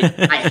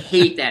 I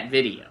hate that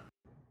video.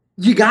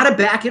 You gotta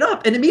back it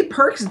up. And to me,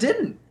 Perks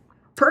didn't.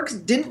 Perks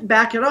didn't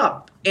back it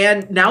up.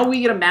 And now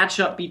we get a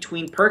matchup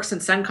between Perks and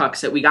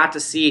Senkux that we got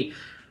to see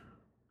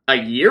a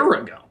year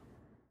ago.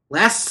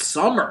 Last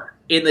summer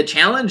in the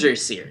Challenger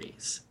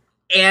Series.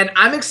 And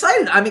I'm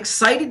excited. I'm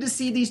excited to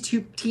see these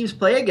two teams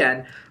play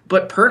again.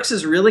 But Perks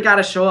has really got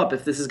to show up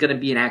if this is going to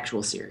be an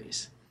actual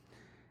series.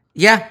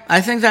 Yeah,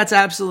 I think that's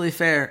absolutely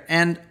fair.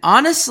 And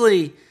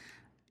honestly,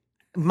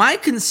 my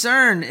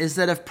concern is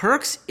that if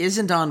Perks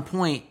isn't on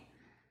point,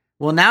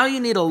 well, now you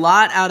need a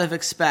lot out of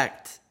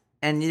Expect,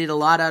 and you need a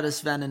lot out of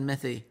Sven and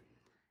Mithy.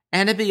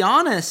 And to be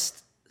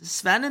honest,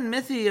 Sven and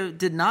Mithy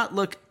did not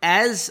look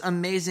as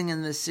amazing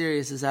in this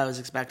series as I was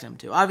expecting them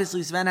to.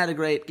 Obviously, Sven had a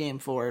great Game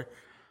 4.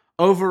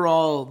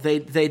 Overall, they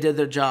did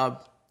their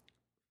job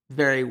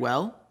very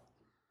well.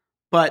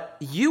 But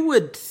you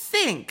would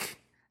think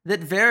that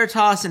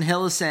Veritas and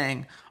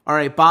Hylissang are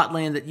a bot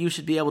lane that you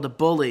should be able to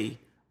bully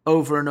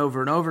over and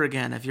over and over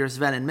again if you're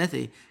Sven and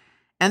Mithy.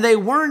 And they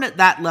weren't at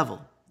that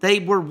level. They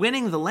were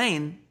winning the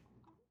lane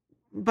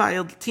by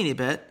a teeny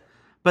bit,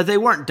 but they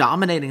weren't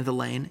dominating the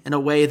lane in a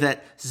way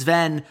that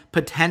Sven,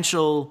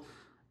 potential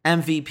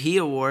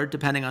MVP award,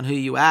 depending on who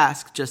you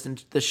ask, just in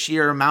the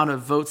sheer amount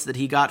of votes that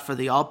he got for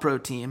the All-Pro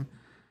team,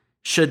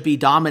 should be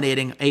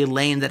dominating a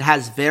lane that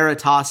has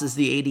Veritas as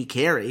the AD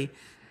carry.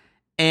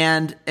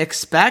 And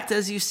Expect,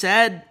 as you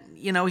said,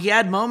 he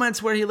had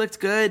moments where he looked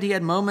good. He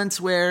had moments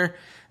where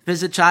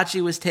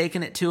Vizicachi was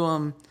taking it to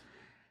him.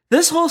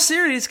 This whole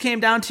series came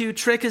down to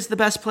Trick is the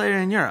best player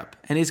in Europe,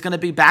 and he's going to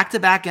be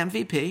back-to-back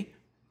MVP,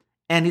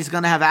 and he's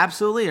going to have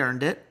absolutely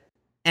earned it.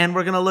 And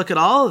we're going to look at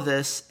all of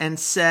this and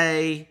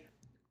say,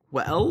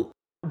 well,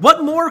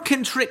 what more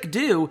can Trick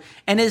do?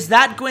 And is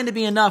that going to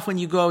be enough when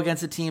you go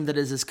against a team that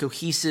is as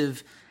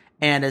cohesive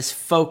and as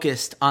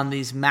focused on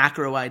these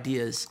macro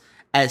ideas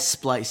as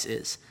Splice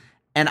is?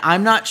 And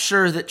I'm not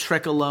sure that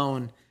Trick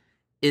alone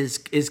is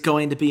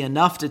going to be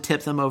enough to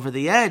tip them over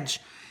the edge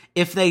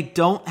if they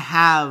don't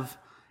have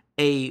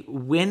a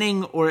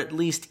winning or at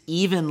least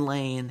even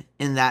lane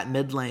in that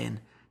mid lane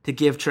to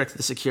give Trick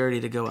the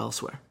security to go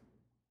elsewhere.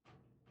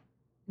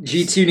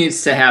 G2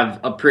 needs to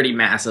have a pretty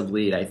massive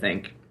lead, I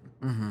think,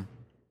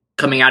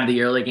 coming out of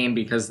the early game,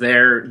 because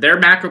their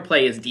macro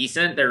play is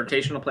decent, their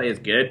rotational play is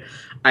good.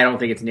 I don't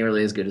think it's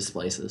nearly as good as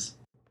Splice's.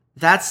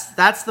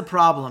 That's the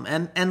problem,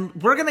 and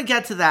we're gonna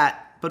get to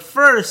that. But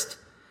first,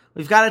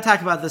 we've got to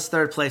talk about this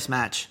third place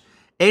match,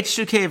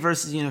 H2K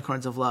versus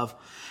Unicorns of Love,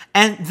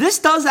 and this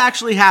does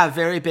actually have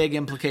very big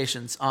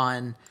implications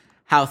on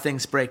how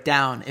things break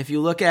down. If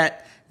you look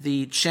at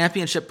the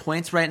championship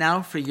points right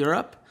now for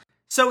Europe.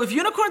 So if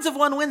Unicorns of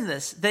One win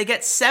this, they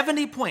get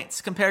 70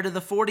 points compared to the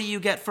 40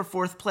 you get for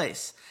fourth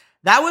place.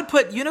 That would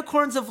put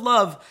Unicorns of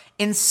Love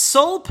in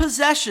sole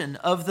possession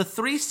of the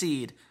 3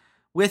 seed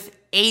with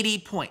 80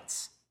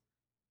 points.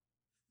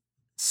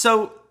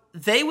 So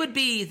they would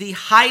be the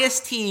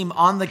highest team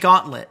on the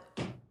gauntlet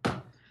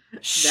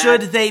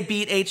should they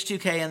beat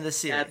H2K in this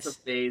series. That's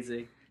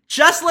amazing.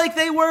 Just like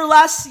they were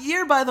last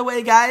year, by the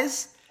way,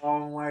 guys.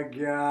 Oh my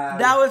god.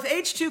 Now, if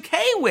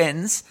H2K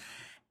wins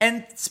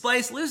and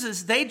Splice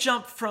loses, they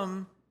jump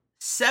from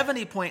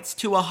 70 points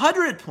to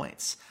 100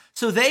 points.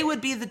 So they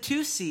would be the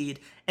 2 seed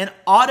and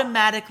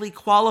automatically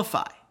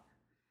qualify.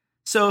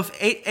 So if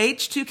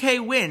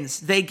H2K wins,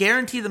 they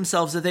guarantee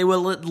themselves that they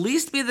will at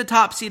least be the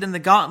top seed in the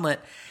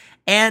gauntlet.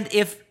 And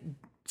if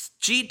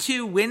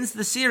G2 wins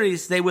the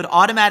series, they would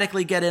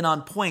automatically get in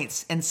on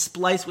points, and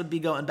Splice would be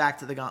going back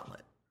to the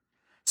gauntlet.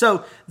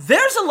 So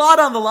there's a lot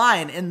on the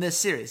line in this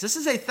series. This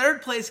is a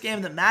third place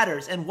game that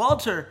matters. And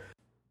Walter,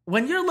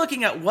 when you're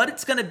looking at what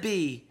it's going to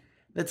be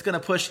that's going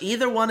to push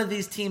either one of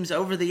these teams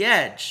over the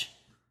edge,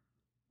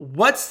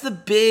 what's the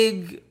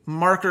big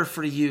marker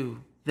for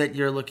you that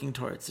you're looking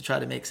towards to try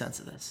to make sense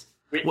of this?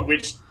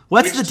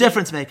 What's the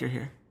difference maker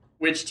here?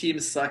 Which team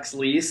sucks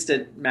least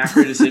at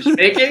macro decision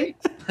making?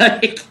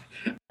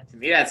 To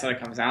me, that's what it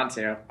comes down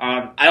to.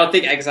 I don't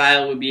think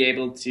Exile would be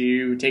able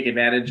to take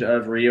advantage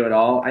of Ryu at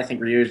all. I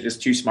think Ryu is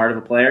just too smart of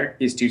a player.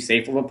 He's too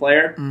safe of a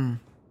player.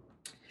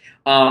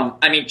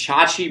 I mean,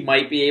 Chachi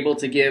might be able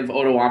to give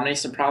Odo Omni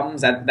some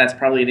problems. That's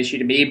probably an issue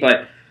to me.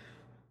 But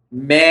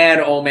man,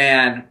 oh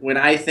man, when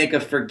I think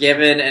of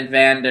Forgiven and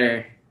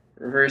Vander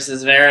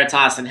versus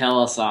Veritas and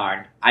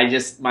Hillsong,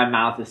 my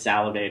mouth is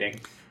salivating.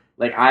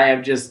 Like, I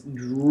am just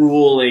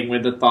drooling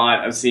with the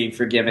thought of seeing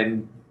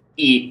Forgiven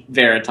eat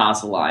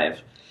Veritas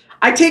alive.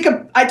 I take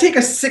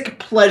a sick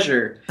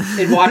pleasure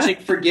in watching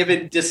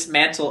Forgiven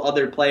dismantle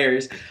other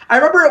players. I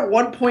remember at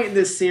one point in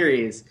this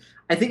series,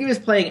 I think he was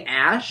playing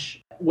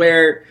Ashe,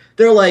 where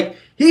they're like,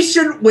 he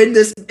shouldn't win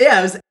this. Yeah,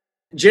 it was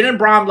Jin and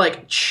Braum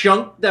like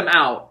chunked them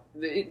out.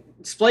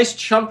 Splice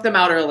chunked them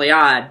out early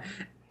on,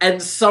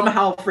 and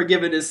somehow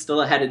Forgiven is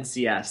still ahead in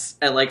CS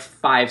at like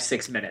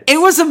 5-6 minutes. It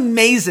was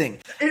amazing.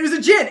 It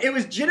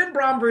was Jin and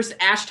Braum versus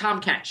Ashe Tom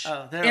Kench.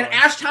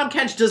 Ashe Tom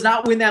Kench does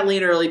not win that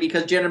lane early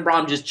because Jin and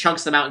Braum just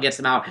chunks them out and gets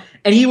them out.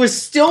 And he was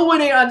still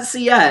winning on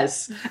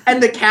CS,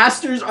 and the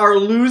casters are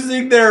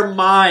losing their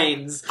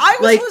minds. I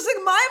was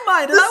losing my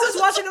mind, and I was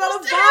watching it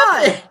on a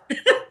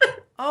VOD.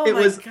 Oh it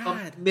was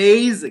God.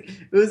 Amazing.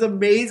 It was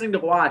amazing to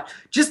watch.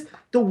 Just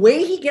the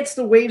way he gets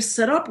the waves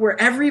set up, where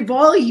every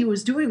volley he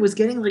was doing was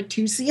getting like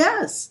 2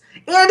 CS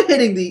and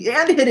hitting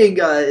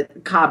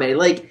Kabe.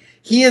 Like,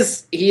 he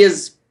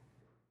is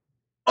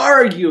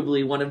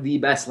arguably one of the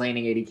best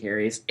laning AD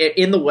carries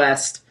in the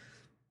West,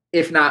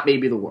 if not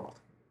maybe the world.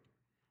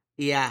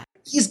 Yeah,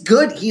 he's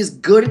good. He's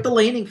good at the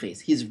laning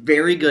phase. He's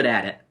very good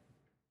at it.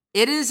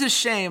 It is a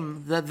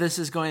shame that this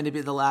is going to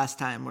be the last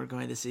time we're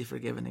going to see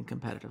Forgiven in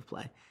competitive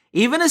play.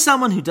 Even as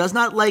someone who does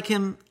not like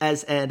him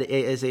as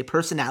a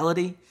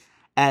personality,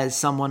 as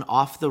someone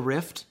off the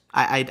rift,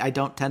 I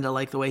don't tend to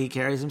like the way he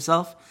carries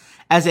himself.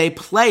 As a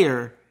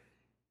player,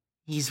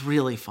 he's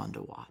really fun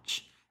to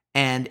watch.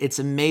 And it's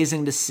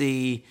amazing to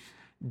see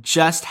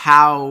just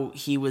how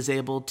he was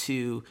able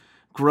to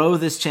grow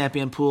this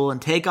champion pool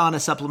and take on a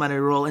supplementary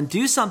role and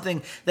do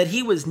something that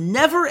he was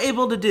never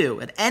able to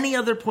do at any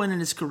other point in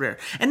his career.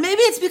 And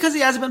maybe it's because he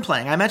hasn't been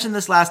playing. I mentioned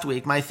this last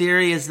week. My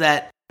theory is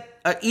that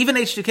even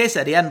H2K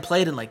said he hadn't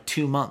played in like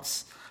 2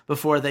 months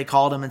before they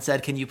called him and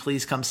said, can you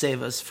please come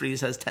save us?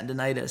 Freeze has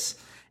tendinitis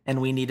and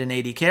we need an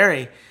AD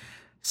carry.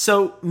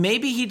 So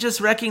maybe he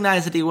just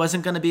recognized that he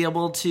wasn't going to be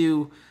able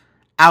to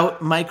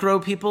out micro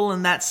people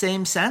in that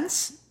same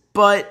sense.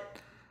 But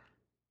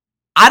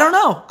I don't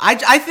know.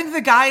 I think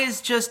the guy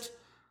is just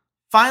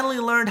finally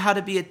learned how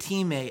to be a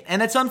teammate.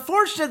 And it's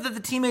unfortunate that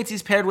the teammates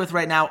he's paired with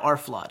right now are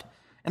flawed.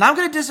 And I'm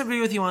going to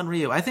disagree with you on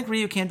Ryu. I think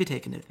Ryu can be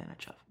taken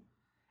advantage of.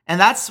 And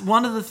that's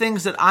one of the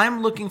things that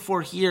I'm looking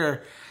for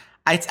here.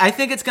 I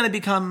think it's going to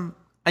become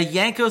a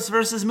Yankos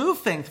versus Move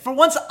thing. For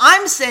once,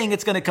 I'm saying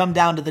it's going to come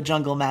down to the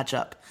jungle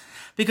matchup.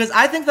 Because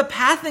I think the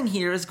pathing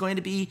here is going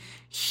to be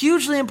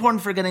hugely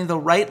important for getting the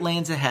right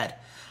lanes ahead.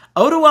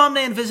 Odo Omne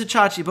and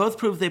Vizicachi both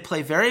prove they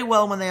play very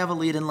well when they have a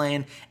lead in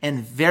lane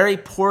and very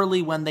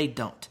poorly when they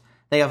don't.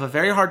 They have a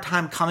very hard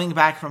time coming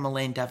back from a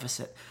lane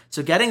deficit.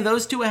 So getting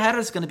those two ahead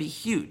is going to be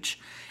huge.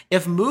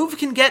 If Move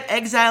can get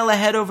Exile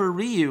ahead over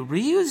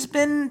Ryu's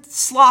been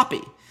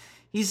sloppy.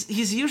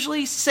 He's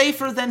usually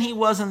safer than he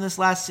was in this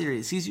last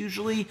series. He's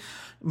usually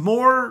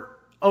more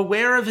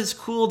aware of his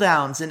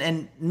cooldowns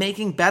and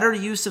making better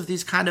use of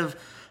these kind of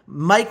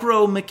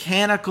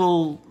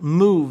micro-mechanical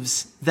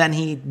moves than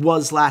he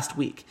was last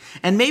week.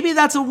 And maybe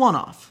that's a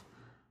one-off.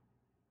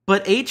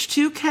 But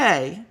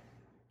H2K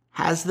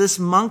has this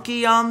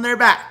monkey on their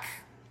back.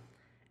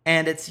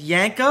 And it's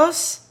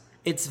Yankos,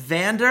 it's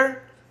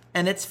Vander,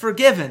 and it's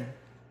Forgiven,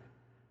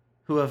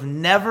 who have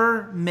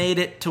never made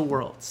it to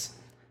Worlds.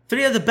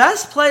 3 of the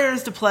best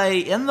players to play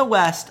in the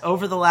West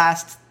over the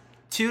last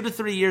 2 to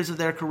 3 years of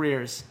their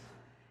careers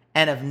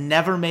and have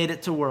never made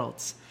it to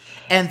Worlds.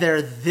 And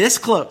they're this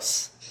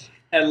close.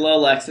 And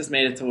Lolex has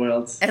made it to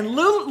Worlds. And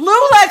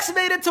Lulex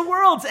made it to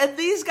Worlds, and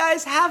these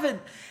guys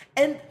haven't.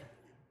 And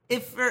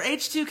if for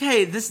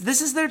H2K,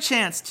 this is their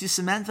chance to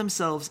cement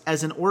themselves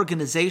as an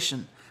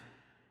organization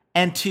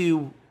and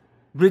to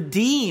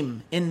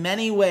redeem, in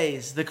many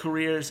ways, the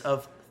careers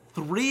of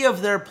 3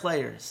 of their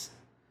players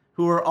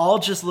who are all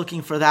just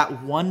looking for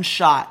that one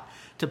shot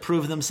to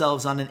prove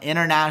themselves on an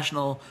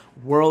international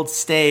world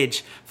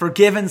stage.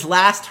 Forgiven's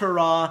last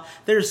hurrah.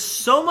 There's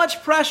so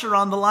much pressure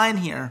on the line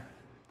here.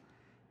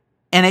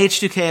 And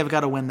H2K have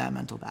got to win that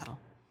mental battle.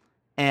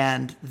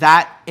 And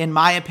that, in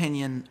my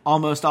opinion,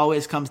 almost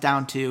always comes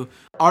down to,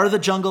 are the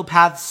jungle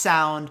paths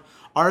sound?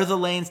 Are the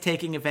lanes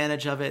taking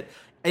advantage of it?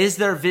 Is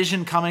their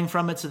vision coming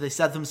from it so they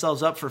set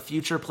themselves up for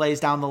future plays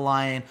down the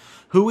line?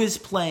 Who is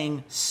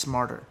playing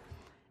smarter?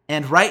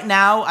 And right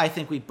now, I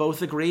think we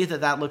both agree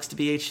that looks to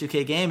be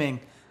H2K Gaming.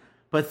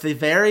 But the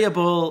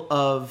variable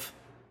of,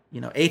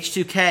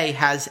 H2K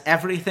has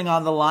everything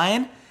on the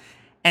line,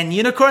 and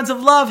Unicorns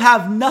of Love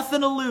have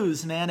nothing to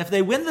lose, man. If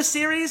they win the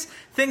series,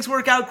 things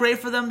work out great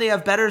for them. They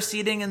have better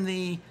seeding in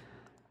the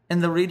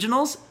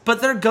regionals,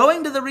 but they're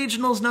going to the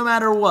regionals no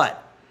matter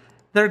what.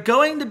 They're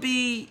going to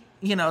be,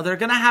 they're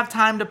going to have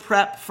time to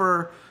prep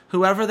for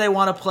whoever they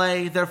want to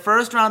play. Their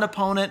first round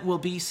opponent will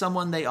be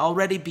someone they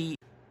already beat,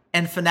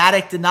 and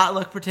Fnatic did not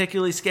look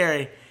particularly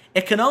scary.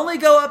 It can only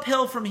go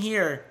uphill from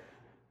here,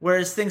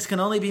 whereas things can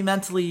only be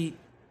mentally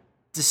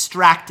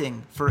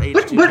distracting for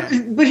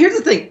H2K. But here's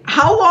the thing.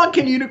 How long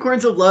can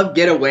Unicorns of Love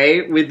get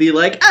away with the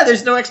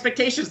there's no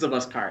expectations of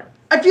us card?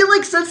 I feel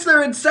like since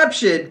their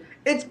inception,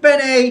 it's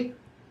been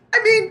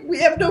we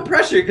have no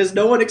pressure because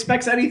no one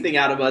expects anything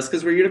out of us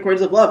because we're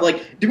Unicorns of Love.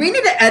 Do we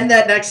need to end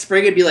that next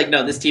spring and be like,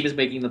 no, this team is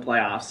making the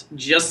playoffs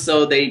just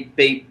so they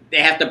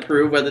have to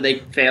prove whether they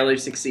fail or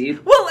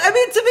succeed? Well,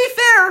 to be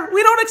fair,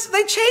 we don't.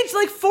 They changed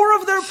 4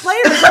 of their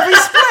players every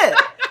split.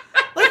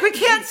 We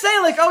can't say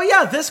oh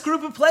yeah, this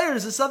group of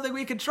players is something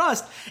we can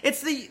trust.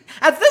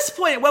 At this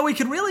point, what we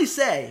can really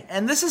say,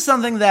 and this is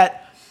something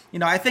that,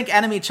 I think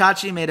Enemy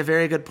Chachi made a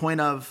very good point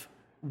of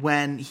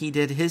when he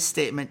did his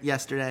statement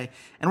yesterday.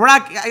 And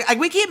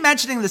we keep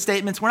mentioning the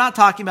statements. We're not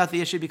talking about the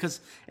issue because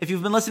if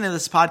you've been listening to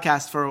this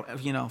podcast for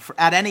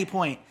at any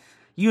point,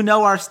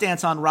 our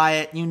stance on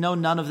Riot,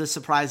 none of this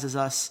surprises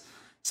us.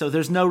 So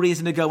there's no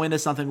reason to go into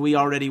something we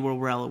already were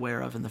well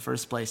aware of in the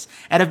first place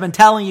and have been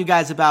telling you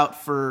guys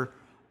about for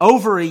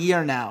over a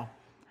year now.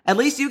 At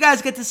least you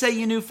guys get to say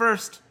you knew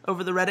first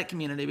over the Reddit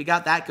community. We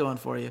got that going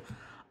for you.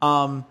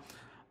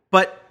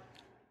 But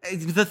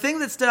the thing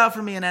that stood out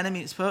for me in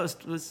Enemy's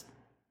post was,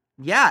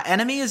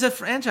 Enemy is a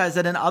franchise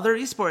that in other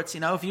esports,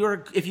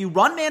 if you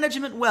run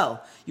management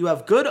well, you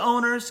have good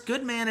owners,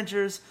 good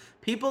managers,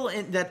 people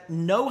that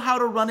know how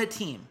to run a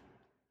team.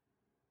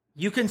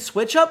 You can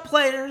switch up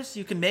players,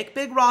 you can make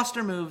big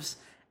roster moves,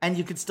 and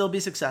you can still be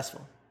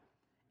successful.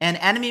 And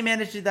Enemy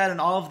managed to do that in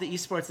all of the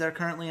esports they're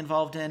currently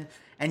involved in.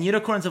 And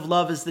Unicorns of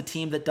Love is the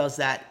team that does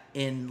that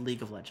in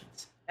League of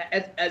Legends.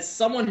 As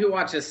someone who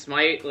watches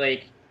Smite,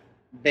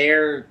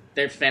 they're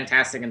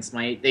fantastic in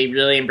Smite. They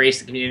really embrace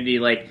the community.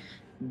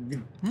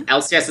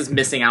 LCS is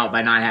missing out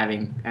by not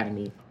having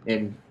Enemy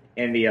in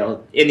the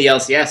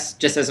LCS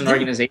just as an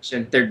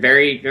organization. They're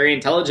very, very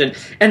intelligent.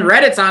 And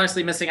Reddit's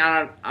honestly missing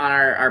out on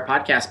our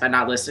podcast by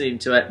not listening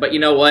to it. But you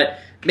know what?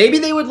 Maybe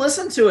they would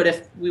listen to it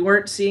if we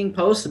weren't seeing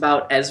posts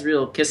about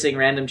Ezreal kissing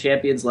random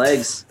champions'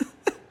 legs.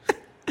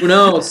 Who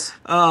knows?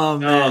 Oh,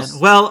 man.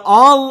 Well,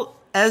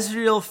 all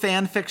Ezreal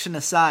fan fiction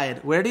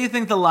aside, where do you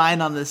think the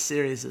line on this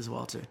series is,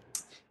 Walter?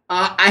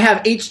 I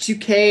have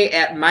H2K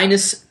at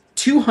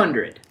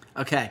 -200.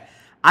 Okay.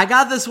 I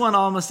got this one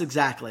almost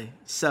exactly.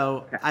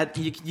 So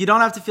you don't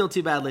have to feel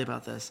too badly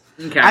about this.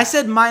 Okay. I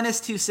said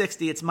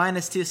 -260. It's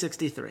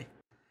 -263.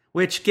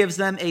 Which gives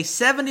them a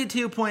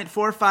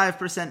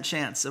 72.45%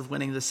 chance of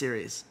winning the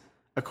series,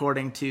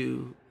 according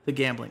to the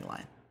gambling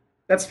line.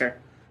 That's fair.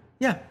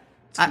 Yeah.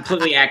 It's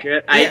completely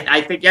accurate. Yeah. I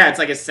think, it's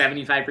a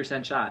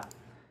 75% shot.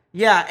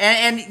 Yeah,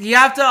 and you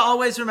have to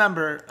always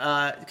remember,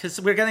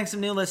 because we're getting some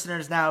new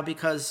listeners now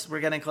because we're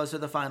getting closer to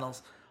the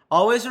finals.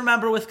 Always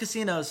remember with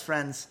casinos,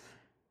 friends,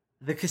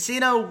 the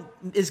casino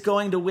is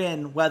going to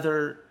win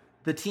whether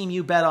the team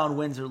you bet on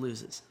wins or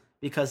loses,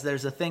 because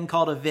there's a thing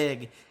called a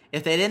VIG,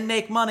 If they didn't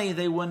make money,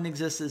 they wouldn't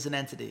exist as an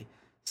entity.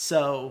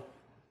 So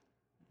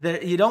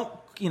you don't,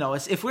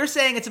 if we're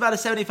saying it's about a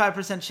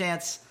 75%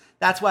 chance,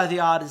 that's why the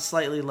odd is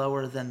slightly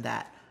lower than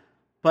that.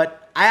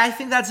 But I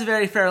think that's a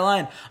very fair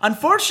line.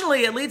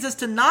 Unfortunately, it leads us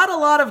to not a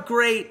lot of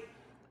great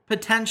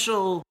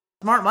potential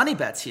smart money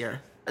bets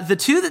here. The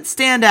two that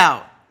stand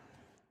out,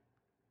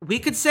 we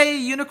could say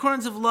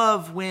Unicorns of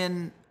Love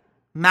win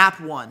map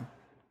 1,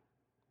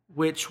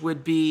 which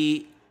would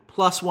be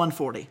plus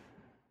 140.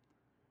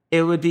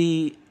 It would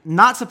be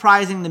not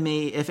surprising to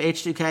me if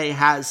H2K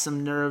has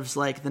some nerves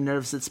like the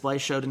nerves that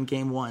Splice showed in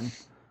game 1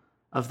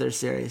 of their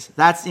series.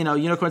 That's,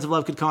 Unicorns of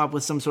Love could come up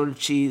with some sort of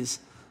cheese.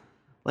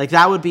 Like,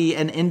 that would be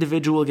an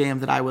individual game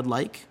that I would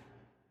like.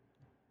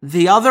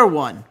 The other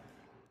one,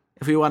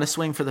 if we want to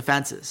swing for the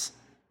fences,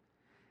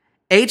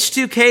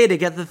 H2K to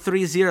get the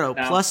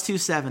 3-0 plus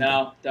 270.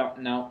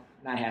 No,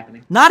 not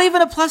happening. Not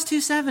even a plus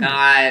 270.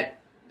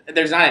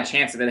 There's not a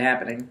chance of it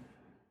happening.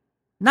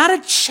 Not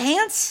a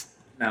chance?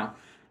 No.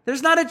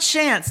 There's not a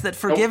chance that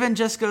Forgiven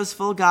just goes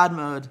full God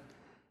mode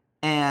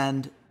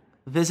and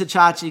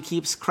Vizichachi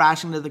keeps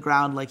crashing to the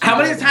ground like... How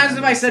many times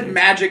have I said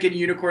Magic and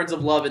Unicorns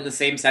of Love in the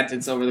same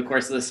sentence over the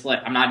course of the split?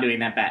 I'm not doing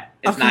that bet.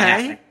 It's not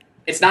happening.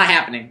 It's not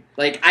happening.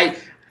 Okay. I'm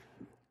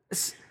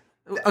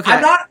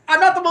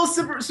not the most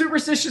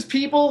superstitious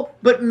people,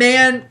 but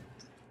man,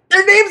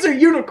 their names are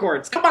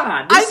unicorns. Come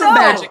on, there's some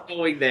magic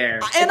going there.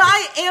 And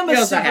I am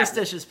a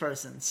superstitious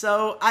person,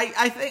 so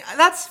I think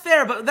that's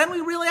fair. But then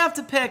we really have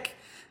to pick,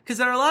 because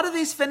there are a lot of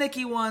these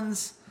finicky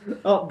ones.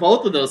 Oh,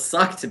 both of those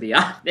suck, to be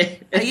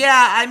honest.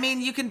 Yeah, I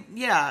mean, you can.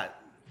 Yeah,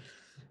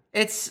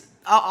 it's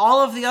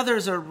all of the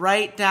others are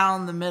right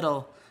down the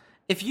middle.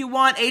 If you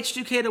want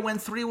H2K to win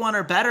 3-1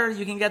 or better,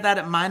 you can get that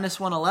at minus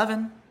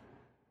 111.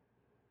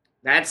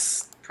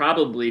 That's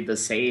probably the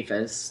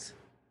safest.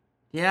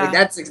 Yeah,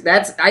 I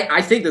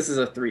think this is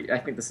a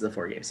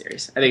 4-game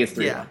series. I think it's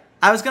 3-1. Yeah,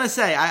 I was gonna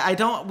say I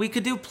don't. We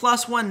could do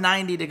plus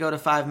 190 to go to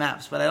 5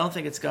 maps, but I don't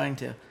think it's going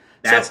to.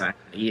 That's not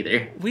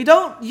either. We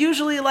don't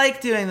usually like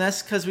doing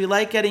this because we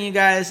like getting you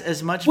guys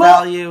as much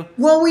value.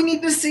 Well, we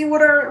need to see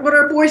what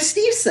our boy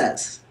Steve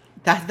says.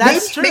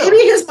 That's true. Maybe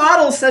his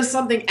model says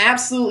something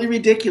absolutely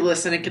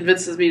ridiculous and it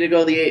convinces me to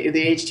go the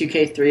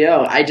H2K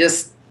 3-0.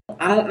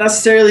 I don't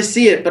necessarily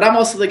see it, but I'm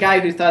also the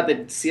guy who thought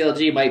that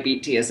CLG might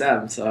beat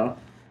TSM, so...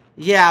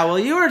 Yeah, well,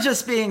 you were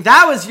just being...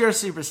 That was your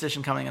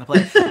superstition coming into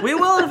play. We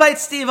will invite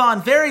Steve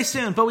on very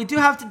soon, but we do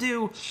have to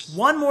do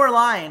one more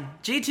line.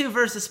 G2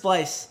 versus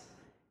Splice.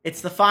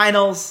 It's the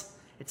finals.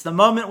 It's the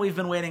moment we've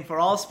been waiting for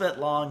all split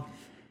long.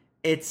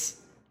 It's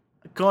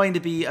going to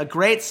be a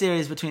great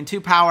series between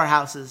two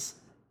powerhouses.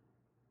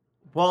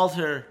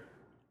 Walter,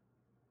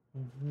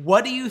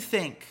 what do you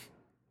think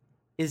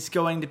is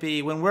going to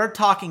be, when we're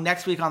talking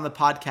next week on the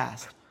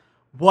podcast,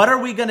 what are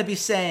we going to be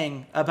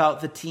saying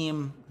about the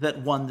team that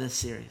won this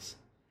series?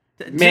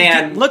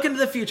 Man, look into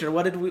the future.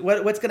 What's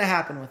going to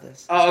happen with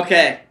this? Oh,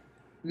 okay.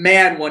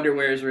 Man,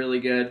 Wonderwear is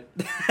really good.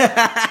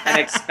 And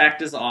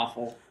Expect is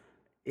awful.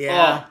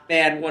 Yeah. Oh,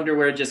 man,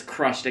 Wonderwear just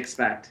crushed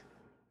Expect.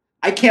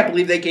 I can't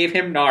believe they gave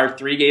him Gnar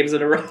 3 games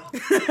in a row.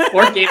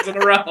 4 games in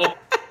a row.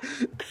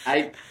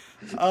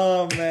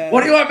 Oh, man.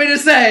 What do you want me to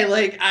say?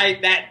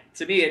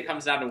 To me, it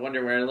comes down to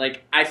Wonderwear.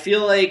 I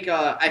feel like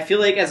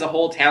as a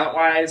whole,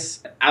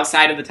 talent-wise,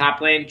 outside of the top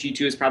lane,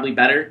 G2 is probably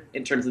better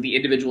in terms of the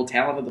individual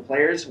talent of the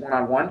players,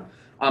 one-on-one.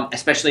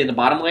 Especially in the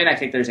bottom lane, I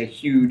think there's a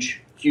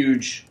huge,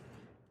 huge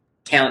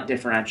talent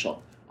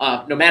differential.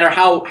 No matter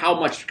how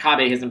much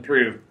Kabe has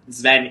improved,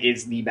 Sven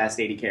is the best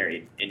AD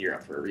carry in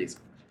Europe for a reason.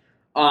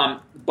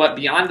 But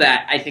beyond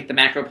that, I think the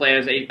macro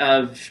players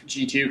of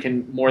G2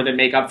 can more than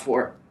make up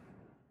for.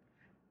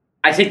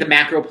 I think the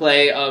macro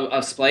play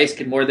of Splice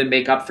can more than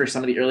make up for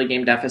some of the early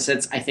game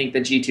deficits. I think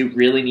that G2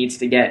 really needs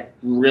to get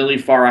really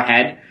far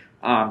ahead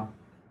and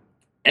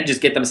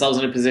just get themselves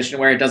in a position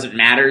where it doesn't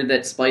matter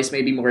that Splice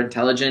may be more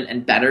intelligent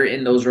and better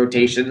in those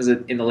rotations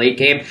in the late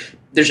game.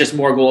 There's just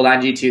more gold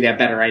on G2. They have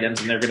better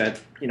items, and they're going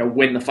to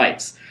win the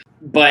fights.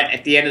 But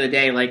at the end of the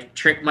day,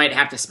 Trick might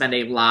have to spend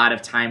a lot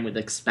of time with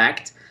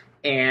Expect,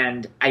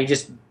 and I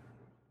just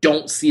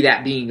don't see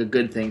that being a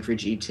good thing for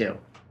G2.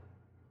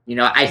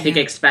 I think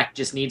Expect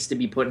just needs to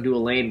be put into a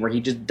lane where he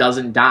just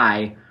doesn't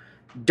die.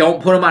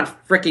 Don't put him on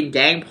freaking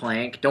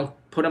Gangplank. Don't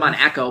put him on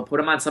Echo. Put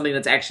him on something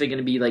that's actually going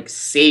to be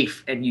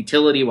safe and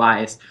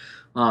utility-wise.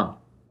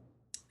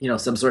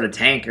 Some sort of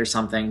tank or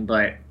something.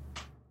 But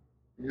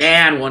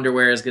man,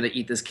 Wonderwear is going to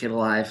eat this kid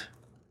alive.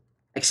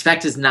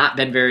 Expect has not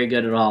been very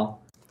good at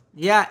all.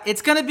 Yeah,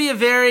 it's going to be a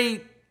very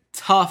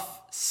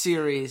tough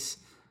series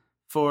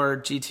for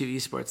G2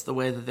 Esports, the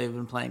way that they've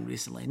been playing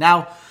recently.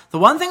 Now, the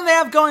one thing they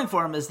have going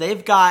for them is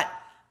they've got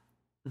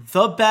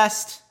the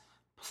best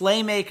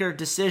playmaker,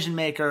 decision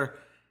maker,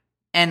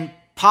 and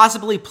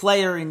possibly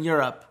player in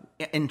Europe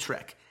in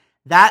Trick.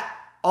 That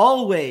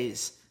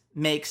always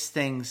makes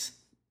things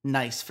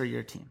nice for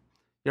your team.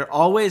 You're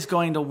always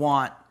going to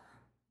want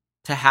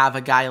to have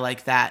a guy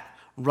like that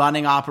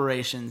running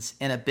operations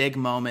in a big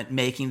moment,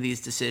 making these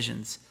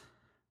decisions.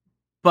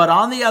 But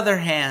on the other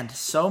hand,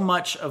 so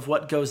much of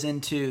what goes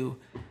into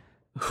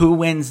who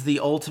wins the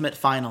ultimate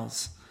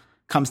finals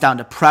comes down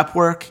to prep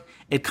work.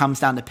 It comes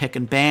down to pick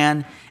and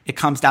ban. It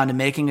comes down to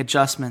making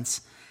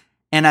adjustments.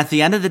 And at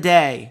the end of the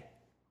day,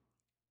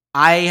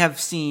 I have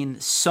seen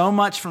so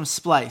much from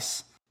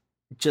Splice,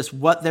 just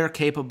what they're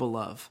capable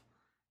of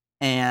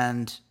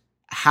and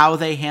how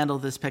they handle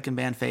this pick and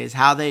ban phase,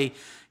 how they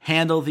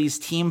handle these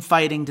team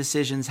fighting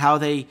decisions, how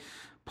they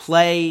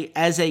play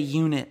as a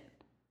unit.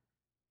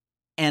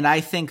 And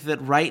I think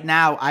that right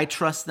now I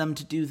trust them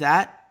to do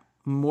that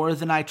more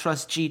than I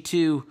trust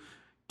G2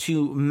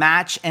 to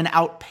match and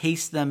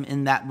outpace them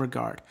in that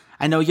regard.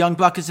 I know Young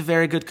Buck is a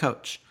very good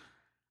coach.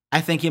 I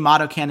think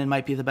Yamato Cannon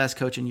might be the best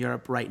coach in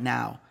Europe right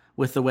now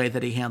with the way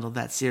that he handled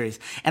that series.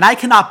 And I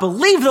cannot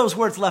believe those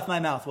words left my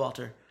mouth,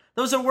 Walter.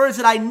 Those are words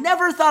that I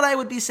never thought I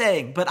would be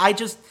saying, but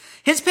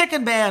his pick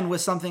and ban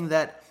was something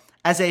that,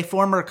 as a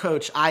former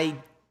coach, I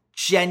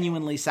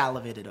genuinely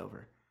salivated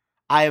over.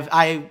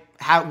 I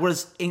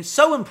was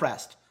so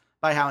impressed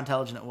by how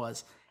intelligent it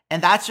was.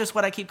 And that's just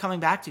what I keep coming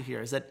back to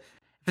here, is that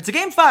if it's a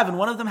game 5 and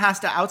one of them has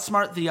to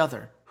outsmart the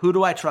other, who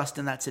do I trust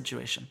in that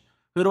situation?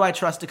 Who do I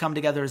trust to come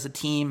together as a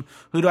team?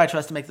 Who do I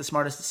trust to make the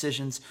smartest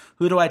decisions?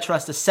 Who do I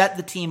trust to set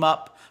the team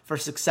up for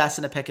success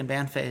in a pick and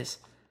ban phase?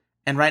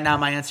 And right now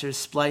my answer is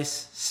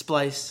Splice,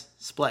 Splice,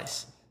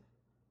 Splice.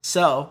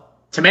 So,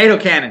 Tomato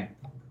cannon.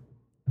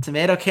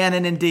 Tomato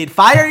cannon indeed.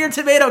 Fire your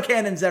tomato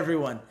cannons,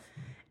 everyone.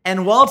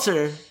 And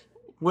Walter,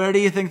 where do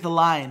you think the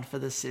line for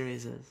this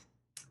series is?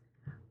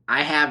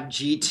 I have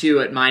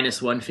G2 at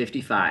minus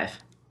 155.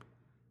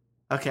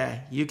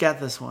 Okay, you get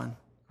this one.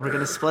 We're going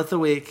to split the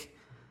week.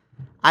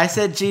 I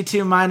said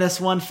G2 minus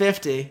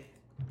 150.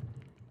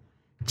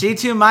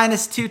 G2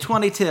 minus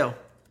 222.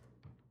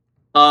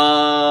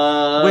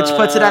 Which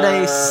puts it at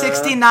a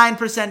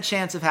 69%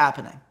 chance of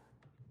happening.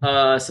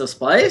 So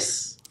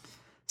Splice?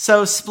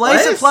 So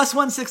Splice at plus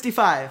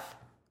 165.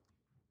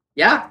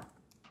 Yeah.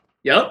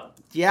 Yep.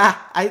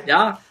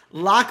 Yeah.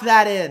 Lock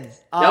that in.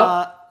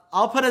 Yep.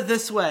 I'll put it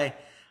this way.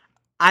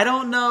 I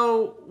don't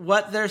know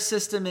what their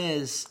system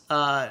is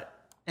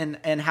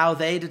and how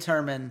they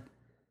determine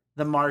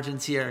the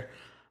margins here.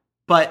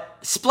 But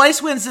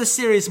Splice wins this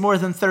series more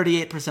than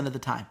 38% of the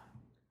time.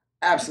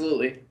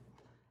 Absolutely.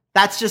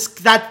 That's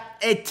just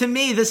that. To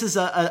me, this is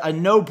a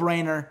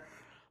no-brainer.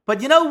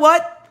 But you know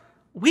what?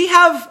 We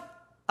have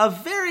a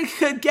very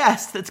good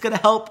guest that's going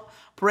to help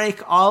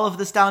break all of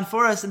this down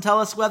for us and tell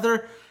us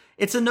whether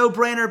it's a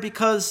no-brainer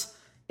because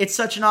it's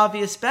such an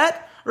obvious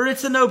bet or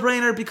it's a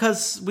no-brainer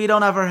because we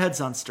don't have our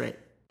heads on straight.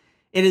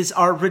 It is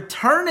our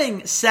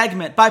returning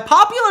segment by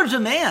popular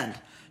demand.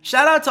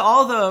 Shout out to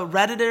all the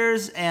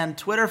Redditors and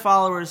Twitter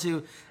followers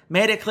who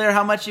made it clear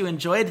how much you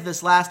enjoyed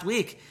this last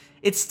week.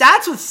 It's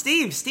Stats with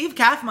Steve. Steve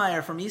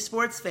Kaffmeyer from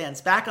Esports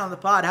Fans back on the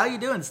pod. How you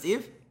doing,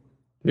 Steve?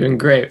 Doing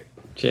great,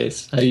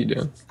 Chase. How you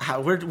doing?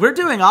 We're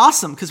doing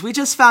awesome because we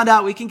just found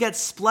out we can get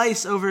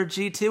Splice over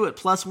G2 at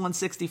plus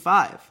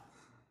 165.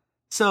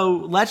 So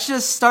let's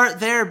just start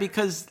there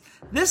because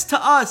this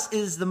to us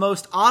is the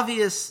most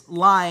obvious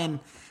line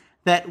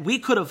that we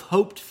could have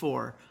hoped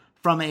for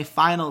from a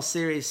final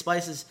series.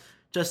 Splice has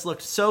just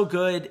looked so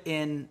good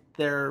in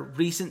their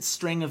recent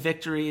string of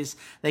victories.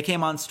 They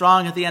came on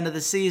strong at the end of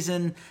the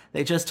season.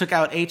 They just took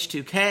out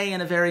H2K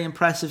in a very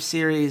impressive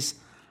series.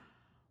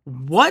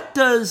 What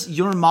does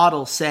your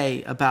model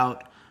say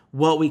about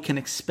what we can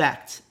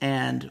expect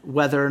and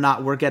whether or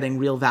not we're getting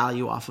real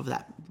value off of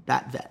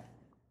that vet?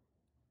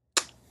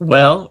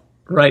 Well,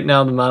 right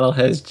now the model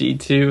has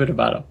G2 at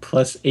about a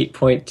plus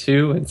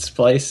 8.2 and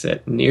Splice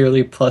at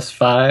nearly plus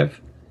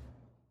 5,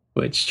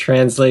 which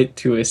translate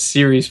to a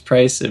series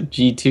price of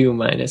G2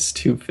 minus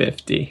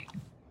 250.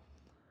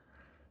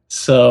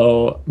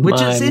 So which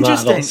my is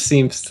interesting. model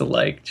seems to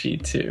like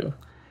G2.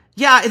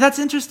 Yeah, that's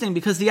interesting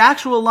because the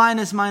actual line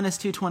is minus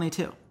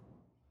 222.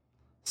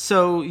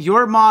 So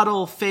your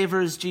model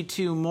favors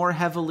G2 more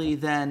heavily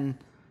than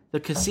the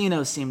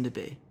casinos seem to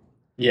be.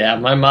 Yeah,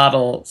 my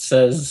model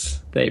says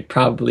they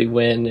probably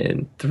win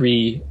in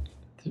 3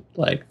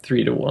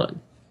 to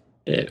 1.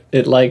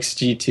 It likes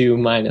G2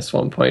 minus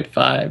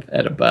 1.5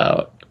 at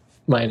about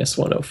minus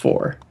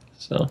 104.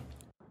 So,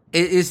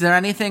 is there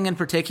anything in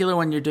particular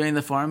when you're doing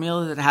the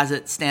formula that has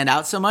it stand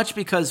out so much?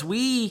 Because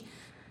we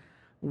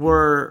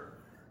were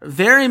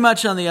very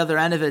much on the other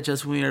end of it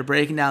just when we were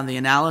breaking down the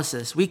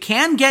analysis. We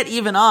can get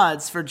even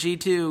odds for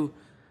G2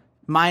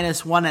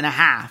 minus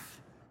 1.5,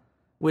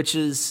 which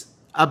is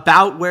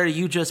about where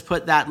you just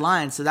put that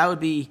line. So that would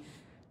be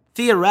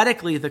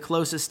theoretically the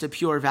closest to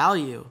pure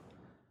value.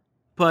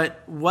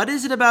 But what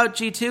is it about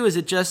G2? Is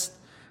it just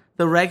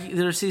the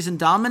regular season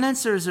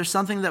dominance, or is there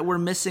something that we're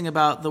missing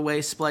about the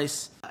way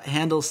Splice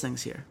handles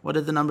things here? What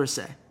did the numbers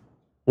say?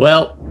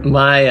 Well,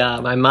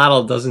 my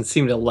model doesn't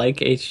seem to like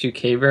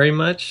H2K very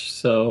much,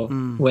 so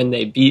when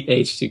they beat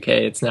H2K,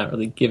 it's not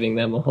really giving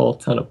them a whole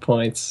ton of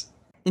points.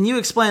 And you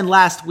explained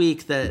last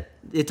week that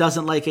it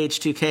doesn't like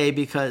H2K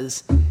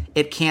because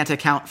it can't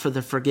account for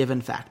the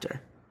forgiven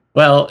factor.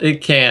 Well,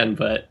 it can,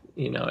 but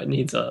it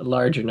needs a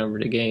larger number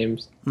of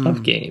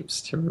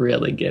games to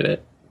really get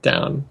it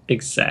down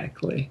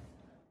exactly.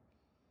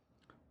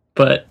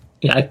 But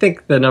Yeah, I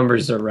think the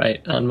numbers are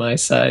right on my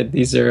side.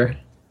 These are,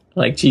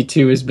 like,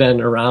 G2 has been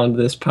around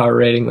this power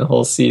rating the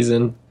whole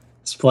season.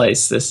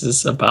 Splice, this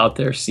is about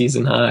their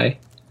season high.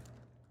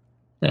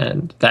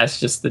 And that's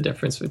just the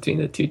difference between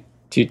the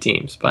two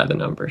teams by the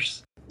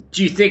numbers.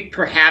 Do you think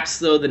perhaps,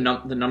 though, the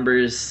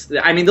numbers...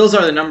 I mean, those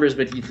are the numbers,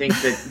 but do you think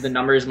that the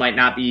numbers might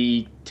not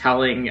be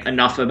telling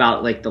enough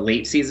about, like, the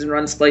late season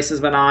run Splice has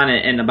been on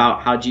and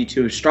about how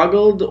G2 has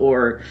struggled?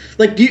 Or,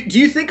 like, do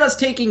you think us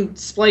taking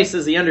Splice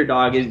as the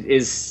underdog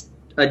is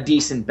a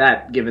decent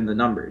bet given the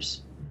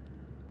numbers?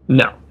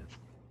 No.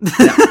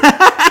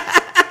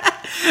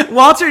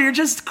 Walter,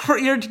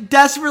 you're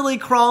desperately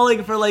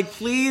crawling for, like,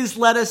 please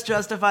let us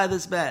justify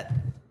this bet.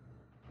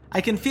 I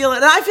can feel it.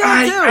 And I feel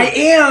it too. I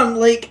am.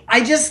 Like,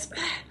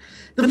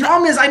 the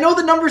problem is, I know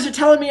the numbers are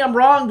telling me I'm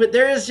wrong, but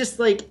there is just,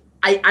 like,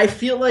 I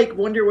feel like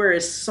Wonderware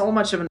is so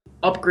much of an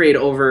upgrade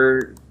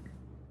over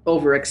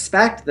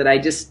expect that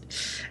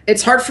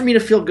it's hard for me to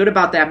feel good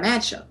about that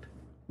matchup.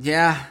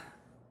 Yeah.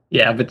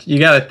 Yeah, but you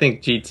got to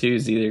think G2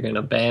 is either going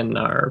to ban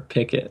Nar or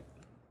pick it.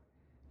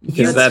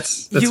 Because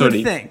that's what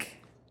he think.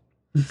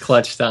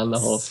 Clutched on the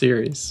whole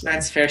series.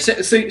 That's fair.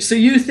 So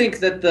you think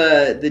that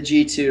the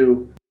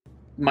G2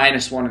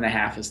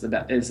 -1.5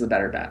 is the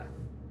better bet?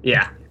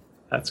 Yeah,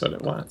 that's what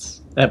it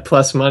wants. At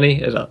plus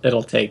money,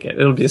 it'll take it.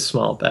 It'll be a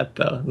small bet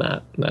though,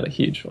 not a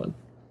huge one.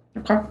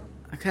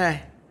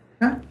 Okay.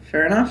 Yeah,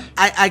 fair enough.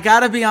 I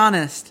gotta be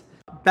honest.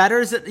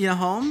 Bettors at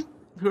home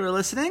who are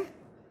listening,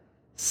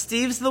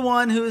 Steve's the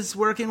one who's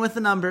working with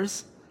the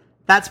numbers.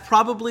 That's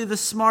probably the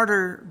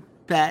smarter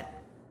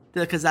bet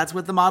because that's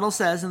what the model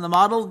says, and the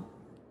model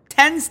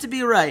tends to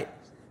be right.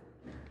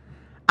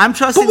 I'm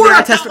trusting. But we're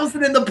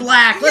 1,000 in the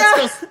black.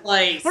 Let's go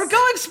Splice. We're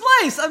going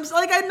Splice.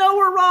 I know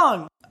we're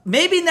wrong.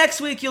 Maybe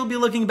next week you'll be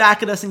looking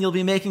back at us and you'll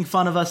be making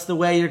fun of us the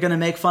way you're going to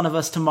make fun of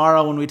us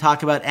tomorrow when we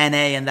talk about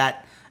NA and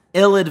that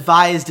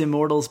ill-advised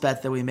Immortals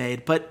bet that we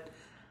made. But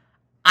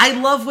I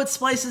love what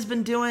Splice has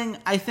been doing.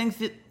 I think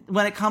that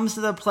when it comes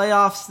to the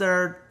playoffs, there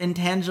are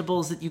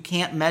intangibles that you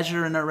can't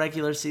measure in a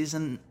regular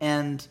season,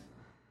 and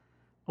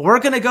we're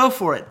going to go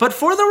for it. But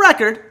for the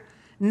record,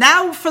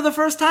 now for the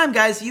first time,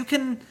 guys, you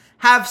can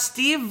have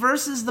Steve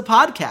versus the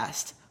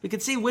podcast. We can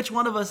see which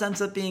one of us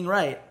ends up being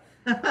right.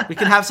 We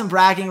can have some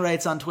bragging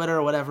rights on Twitter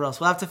or whatever else.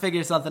 We'll have to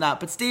figure something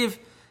out. But Steve,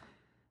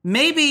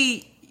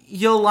 maybe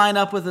you'll line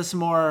up with us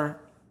more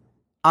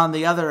on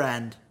the other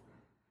end.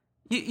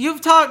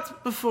 You've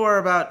talked before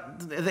about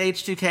the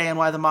H2K and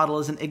why the model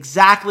isn't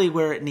exactly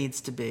where it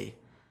needs to be.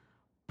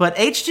 But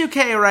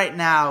H2K right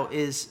now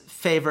is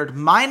favored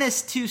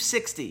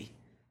 -260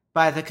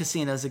 by the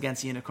casinos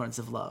against Unicorns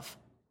of Love.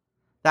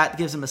 That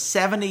gives them a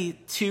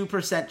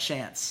 72%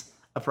 chance,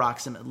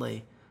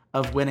 approximately,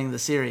 of winning the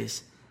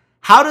series.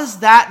 How does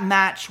that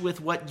match with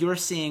what you're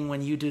seeing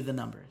when you do the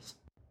numbers?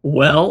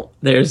 Well,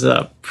 there's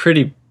a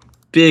pretty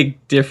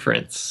big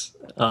difference.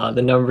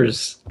 The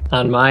numbers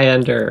on my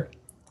end are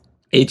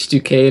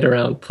H2K at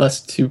around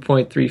plus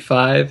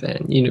 2.35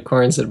 and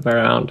Unicorns at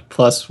around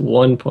plus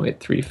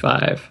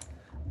 1.35,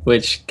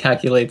 which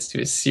calculates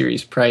to a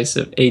series price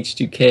of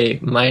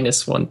H2K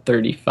minus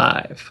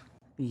 135.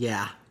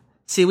 Yeah.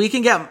 See, we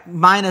can get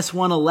minus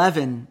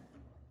 111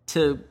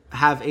 to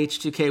have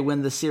H2K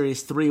win the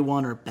series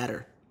 3-1 or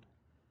better.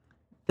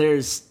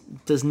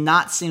 Does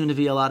not seem to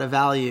be a lot of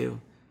value.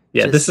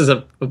 Yeah, this is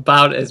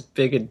about as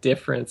big a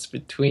difference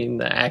between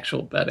the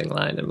actual betting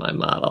line and my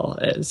model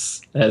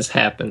as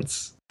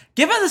happens.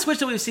 Given the switch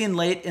that we've seen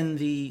late in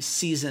the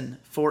season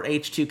for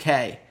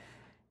H2K,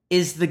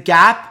 is the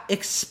gap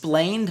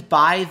explained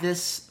by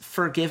this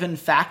forgiven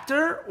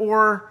factor,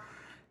 or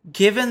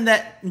given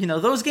that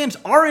those games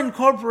are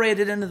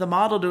incorporated into the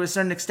model to a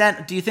certain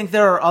extent, do you think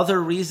there are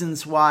other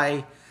reasons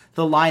why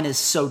the line is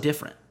so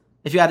different?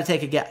 If you had to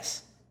take a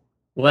guess.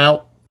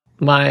 Well,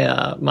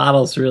 my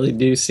models really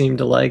do seem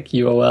to like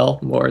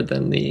UOL more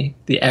than the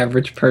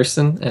average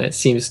person, and it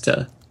seems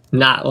to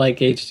not like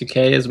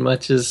H2K as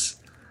much as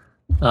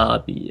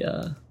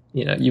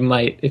you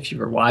might if you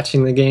were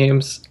watching the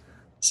games.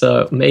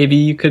 So maybe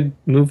you could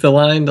move the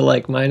line to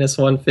like minus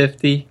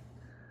 150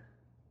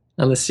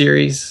 on the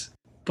series,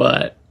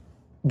 but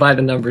by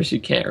the numbers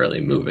you can't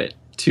really move it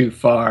too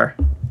far.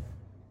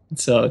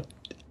 So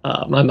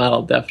my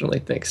model definitely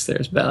thinks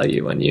there's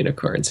value on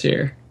Unicorns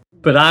here.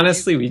 But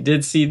honestly, we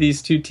did see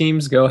these two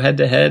teams go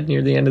head-to-head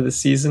near the end of the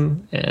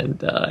season, and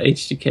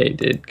H2K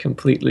did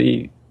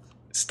completely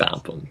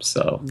stomp them.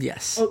 So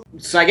yes.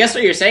 So I guess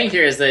what you're saying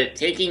here is that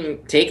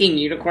taking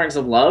Unicorns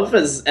of Love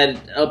as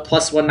a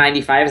plus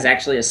 195 is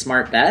actually a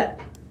smart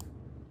bet?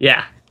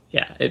 Yeah,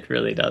 it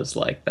really does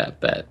like that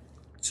bet.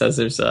 It says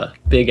there's a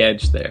big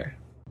edge there.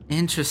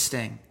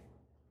 Interesting.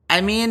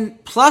 I mean,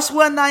 plus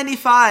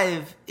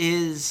 195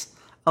 is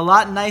a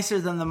lot nicer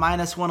than the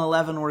minus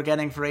 111 we're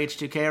getting for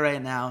H2K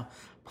right now.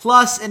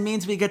 Plus, it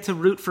means we get to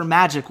root for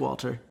Magic,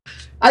 Walter.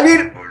 I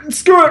mean,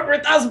 screw it. We're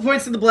 1,000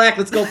 points in the black.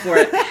 Let's go for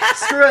it.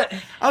 Screw it.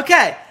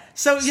 Okay,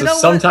 so you know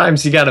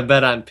sometimes you got to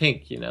bet on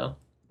pink,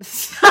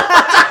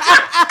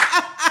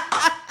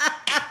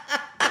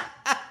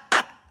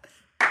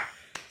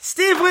 Steve,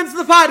 Steve wins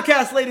the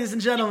podcast, ladies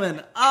and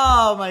gentlemen.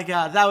 Oh my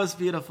God, that was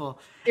beautiful.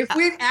 If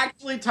we'd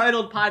actually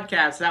titled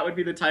podcast, that would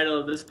be the title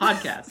of this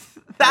podcast.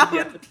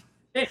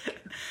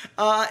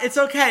 It's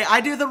okay.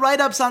 I do the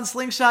write-ups on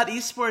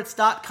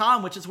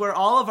slingshotesports.com, which is where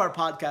all of our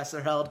podcasts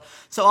are held.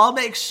 So I'll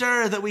make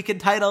sure that we can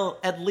title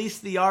at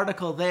least the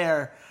article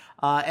there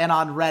and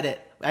on Reddit.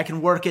 I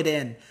can work it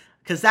in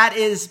because that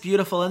is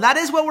beautiful. And that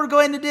is what we're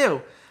going to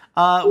do.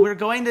 We're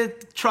going to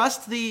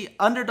trust the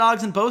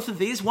underdogs in both of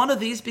these. One of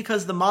these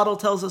because the model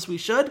tells us we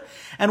should,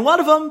 and one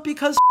of them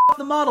because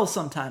the model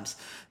sometimes.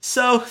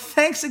 So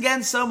thanks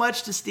again so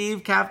much to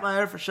Steve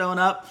Kaffmeyer for showing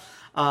up.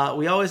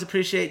 We always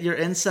appreciate your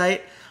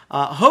insight.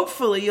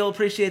 Hopefully you'll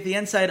appreciate the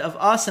insight of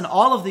us and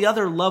all of the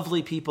other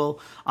lovely people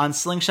on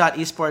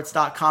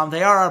slingshotesports.com.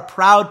 They are our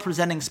proud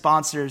presenting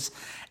sponsors,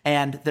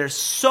 and there's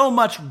so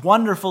much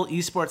wonderful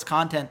esports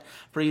content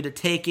for you to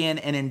take in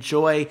and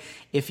enjoy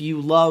if you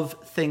love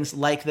things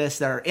like this.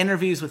 There are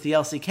interviews with the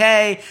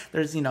LCK.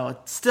 There's,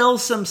 still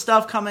some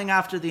stuff coming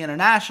after the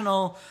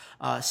International.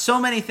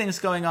 So many things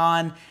going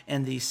on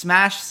in the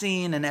Smash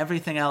scene and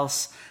everything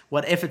else.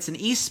 What if it's an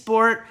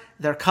esport?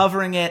 They're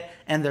covering it,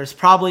 and there's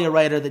probably a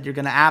writer that you're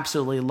going to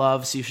absolutely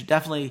love. So you should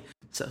definitely.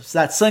 So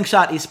that's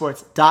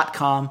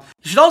slingshotesports.com.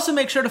 You should also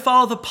make sure to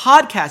follow the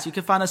podcast. You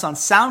can find us on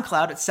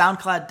SoundCloud at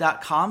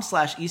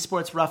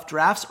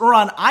soundcloud.com/esportsroughdrafts or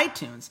on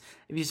iTunes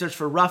if you search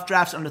for Rough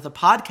Drafts under the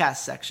podcast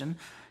section.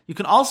 You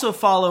can also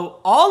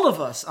follow all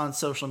of us on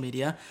social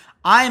media.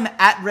 I'm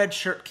at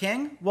Redshirt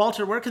King.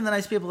 Walter, where can the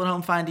nice people at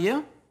home find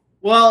you?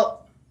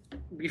 Well,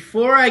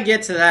 before I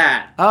get to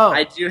that,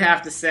 I do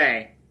have to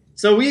say,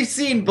 so we've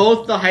seen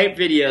both the hype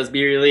videos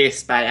be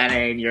released by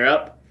NA in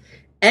Europe.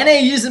 NA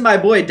using my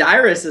boy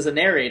Dyrus as a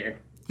narrator.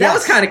 That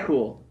was kind of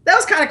cool. I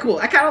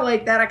kind of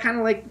like that. I kind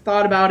of like the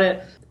thought about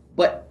it.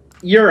 But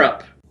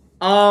Europe,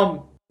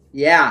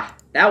 yeah,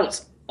 that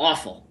was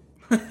awful.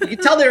 You can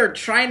tell they were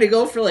trying to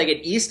go for like an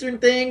Eastern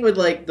thing with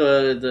like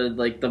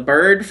the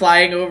bird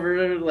flying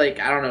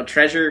over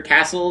treasure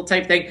castle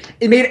type thing.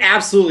 It made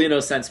absolutely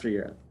no sense for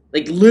Europe.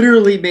 Like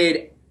literally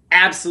made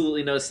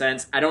absolutely no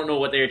sense. I don't know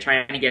what they were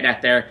trying to get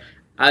at there.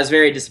 I was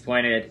very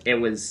disappointed. It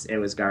was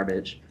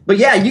garbage. But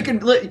yeah, you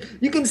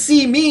can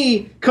see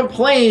me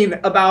complain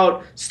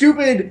about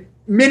stupid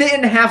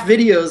minute-and-a-half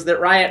videos that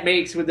Riot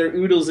makes with their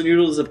oodles and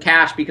oodles of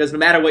cash because no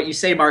matter what you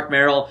say, Mark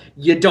Merrill,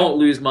 you don't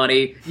lose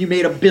money. You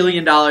made $1 billion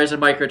in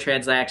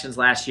microtransactions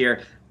last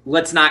year.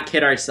 Let's not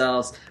kid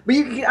ourselves. But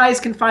you guys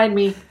can find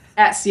me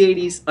at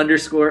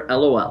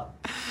C80s_LOL.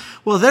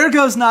 Well, there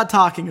goes not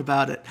talking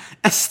about it.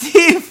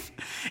 Steve,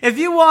 if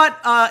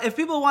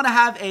people want to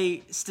have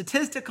a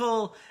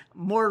statistical,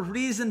 more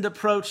reasoned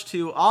approach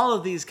to all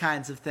of these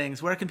kinds of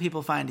things, where can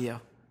people find you?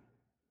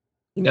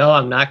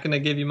 I'm not going to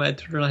give you my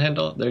Twitter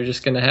handle. They're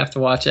just going to have to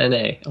watch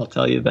NA. I'll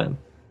tell you then.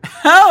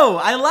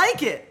 Oh, I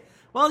like it.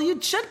 Well, you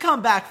should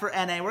come back for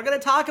NA. We're going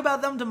to talk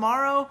about them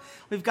tomorrow.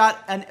 We've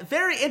got a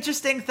very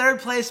interesting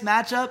third-place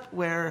matchup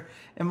where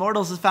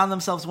Immortals has found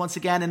themselves once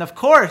again. And, of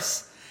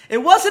course, it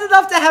wasn't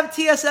enough to have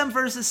TSM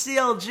versus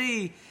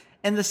CLG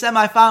in the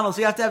semifinals.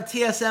 You have to have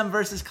TSM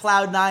versus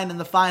Cloud9 in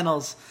the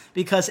finals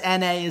because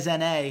NA is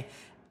NA,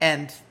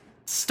 and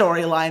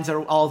storylines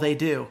are all they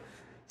do.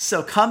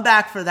 So come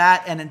back for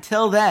that, and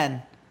until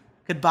then,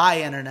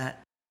 goodbye, Internet.